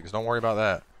getting the eggs. Don't worry about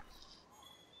that.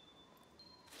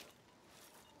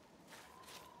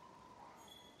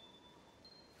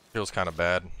 Feels kind of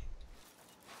bad.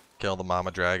 Kill the mama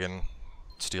dragon,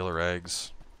 steal her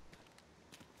eggs.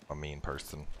 I'm a mean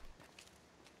person.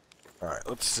 Alright,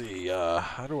 let's see,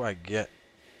 how do I get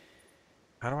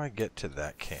to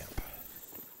that camp?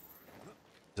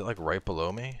 Is it like right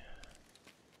below me?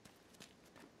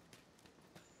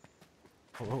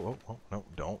 Oh,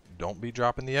 no, don't be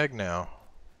dropping the egg now.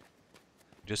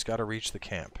 You just gotta reach the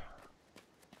camp.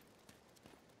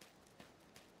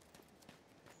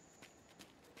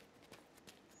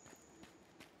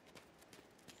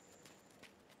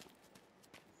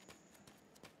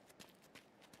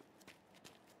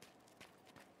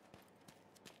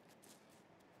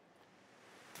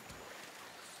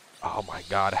 Oh my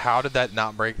god, how did that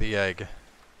not break the egg?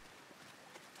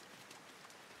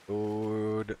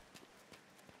 Dude.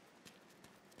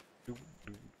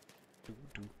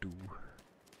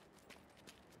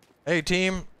 Hey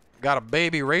team, got a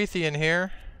baby Raytheon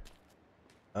here.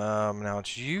 Now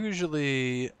it's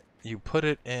usually you put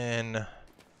it in.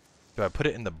 Do I put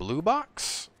it in the blue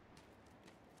box?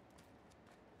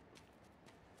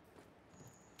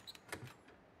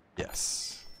 Yes.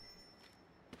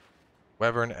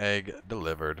 Wyvern egg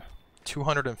delivered.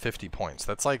 250 points.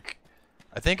 That's like,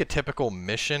 I think a typical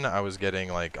mission I was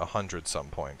getting like 100 some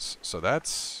points. So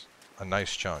that's a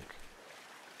nice chunk.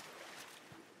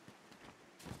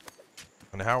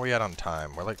 And how are we at on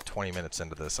time? We're like 20 minutes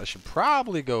into this. I should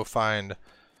probably go find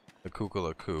the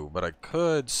Kukulaku, but I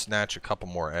could snatch a couple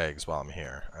more eggs while I'm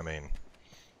here. I mean,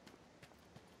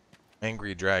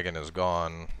 Angry Dragon is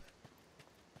gone.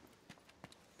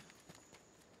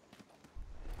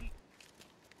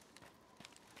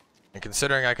 And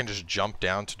considering I can just jump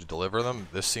down to deliver them,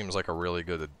 this seems like a really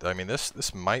good... I mean,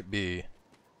 this might be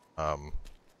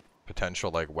potential,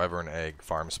 like, Wyvern egg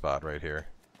farm spot right here.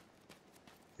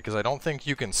 Because I don't think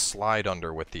you can slide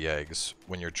under with the eggs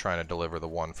when you're trying to deliver the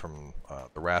one from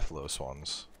the Rathalos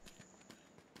ones.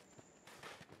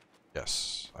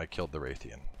 Yes, I killed the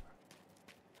Raytheon.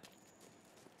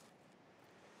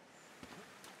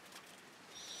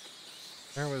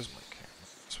 Where was my camera?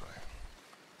 This way.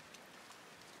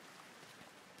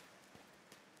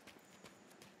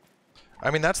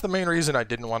 I mean, that's the main reason I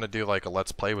didn't want to do like a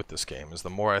let's play with this game, is the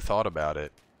more I thought about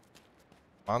it,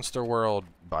 Monster World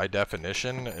by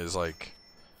definition is like,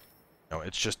 you know,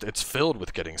 it's filled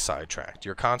with getting sidetracked.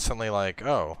 You're constantly like,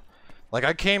 oh, like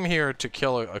I came here to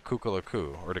kill a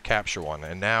Kukulaku, or to capture one,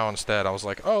 and now instead I was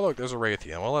like, oh look, there's a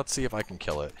Raytheon, well let's see if I can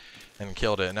kill it, and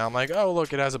killed it, and now I'm like, oh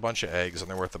look, it has a bunch of eggs and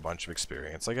they're worth a bunch of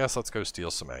experience, I guess let's go steal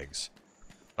some eggs.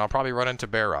 And I'll probably run into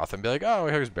Baroth and be like, oh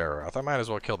here's Baroth, I might as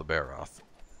well kill the Baroth.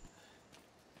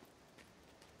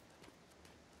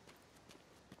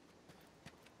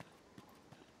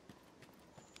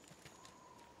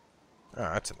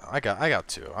 That's enough. I got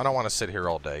two. I don't want to sit here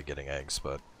all day getting eggs,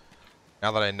 but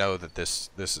now that I know that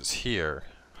this is here,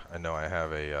 I know I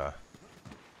have a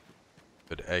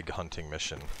good egg hunting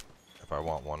mission if I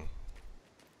want one.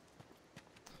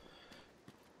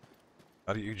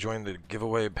 How do you join the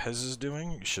giveaway Pez is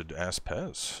doing? You should ask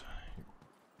Pez. He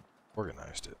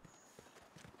organized it.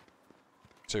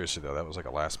 Seriously though, that was like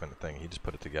a last minute thing. He just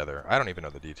put it together. I don't even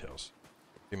know the details.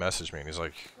 He messaged me and he's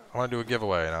like, I want to do a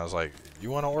giveaway, and I was like,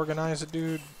 you want to organize it,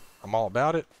 dude? I'm all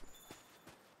about it.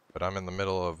 But I'm in the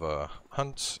middle of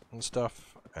hunts and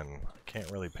stuff, and I can't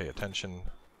really pay attention.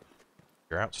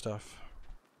 Figure out stuff.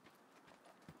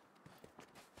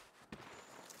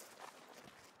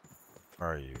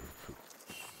 Where are you?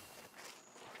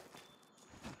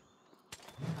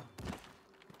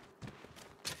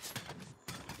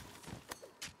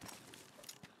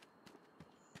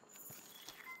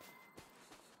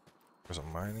 There's a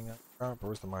mining drop?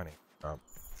 Where's the mining drop?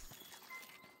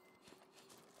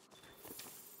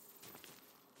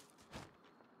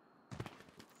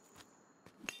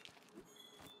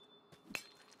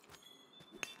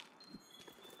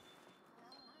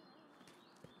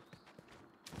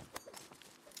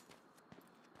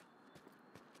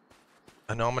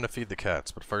 I know I'm gonna feed the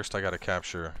cats, but first I gotta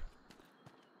capture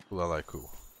Kulalayaku.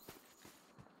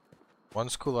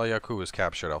 Once Kulalayaku is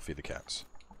captured, I'll feed the cats.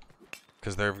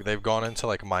 Because they've gone into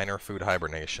like minor food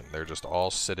hibernation. They're just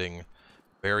all sitting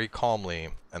very calmly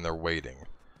and they're waiting.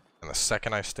 And the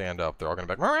second I stand up, they're all gonna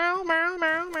be like meow meow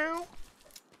meow meow.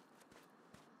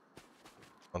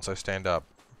 Once I stand up,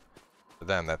 to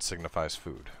them that signifies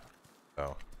food.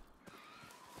 So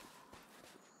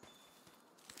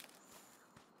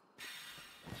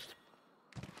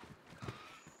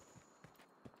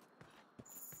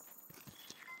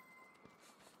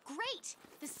Great!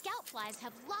 The scout flies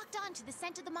have locked on to the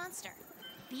scent of the monster.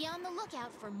 Be on the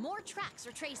lookout for more tracks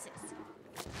or traces.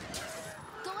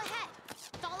 Go ahead.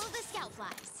 Follow the scout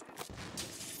flies.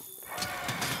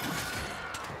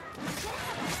 You're gonna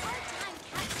have a hard time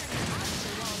capturing the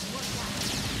monster while it's worked out.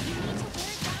 You need to wear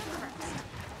it down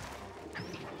first.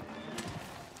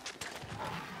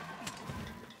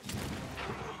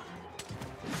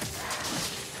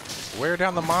 wear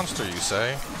down the monster, you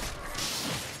say?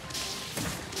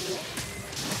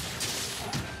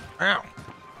 Ow!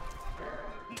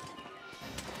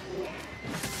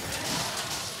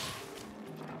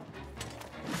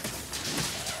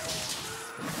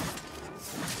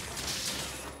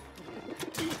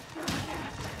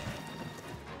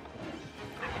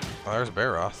 Oh, there's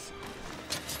Baroth.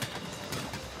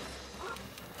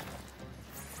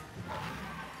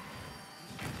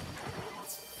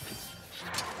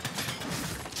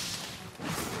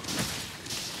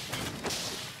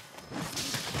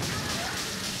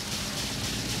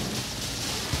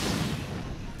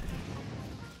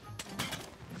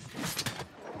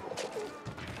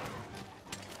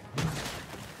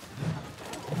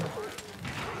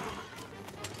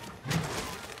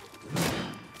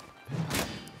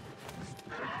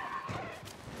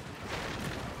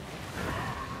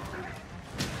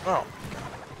 Oh, God.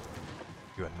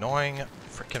 You annoying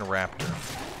frickin' raptor.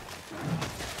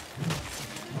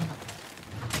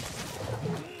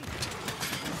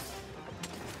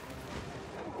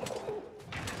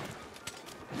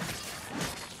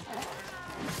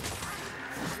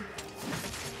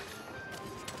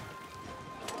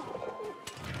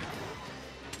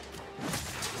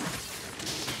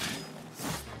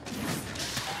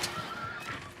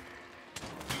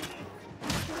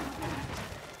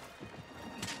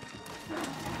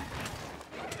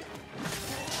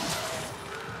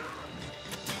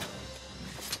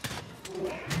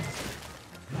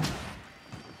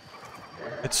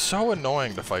 It's so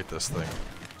annoying to fight this thing.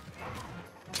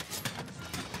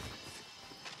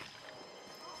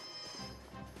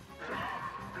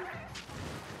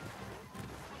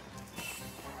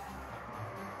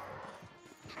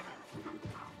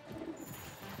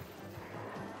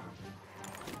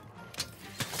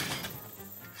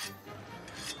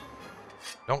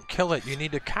 Don't kill it, you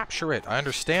need to capture it. I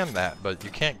understand that, but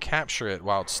you can't capture it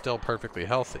while it's still perfectly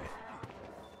healthy.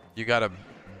 You gotta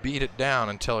beat it down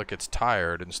until it gets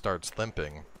tired and starts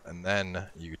limping, and then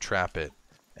you trap it,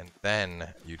 and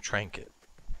then you trank it.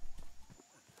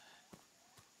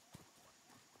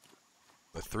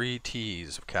 The 3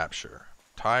 T's of capture: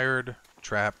 tired,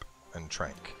 trap, and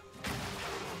trank.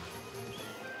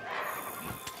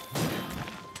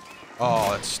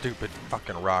 Oh, that stupid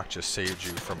fucking rock just saved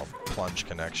you from a plunge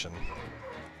connection.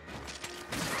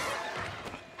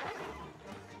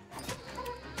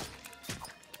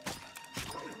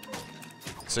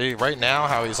 See, right now,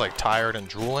 how he's like tired and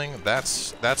drooling,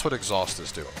 that's what exhaust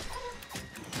is doing. Okay,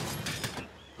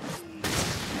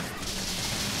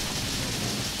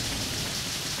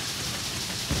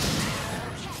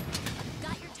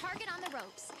 got your target on the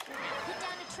ropes. Put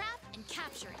down a trap and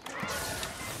capture it.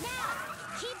 Now,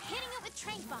 keep hitting it with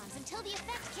trank bombs until the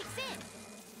effect kicks in.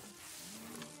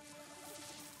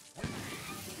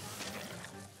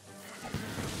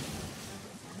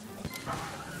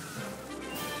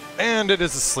 And it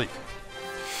is asleep.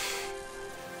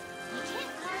 You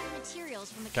can't carve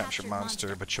materials from the Capture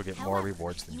monster, but you'll get more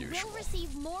rewards than usual. You will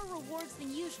receive more rewards than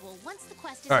usual once the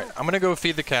quest is Alright, over. I'm gonna go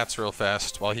feed the cats real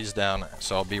fast while he's down,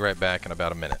 so I'll be right back in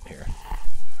about a minute here.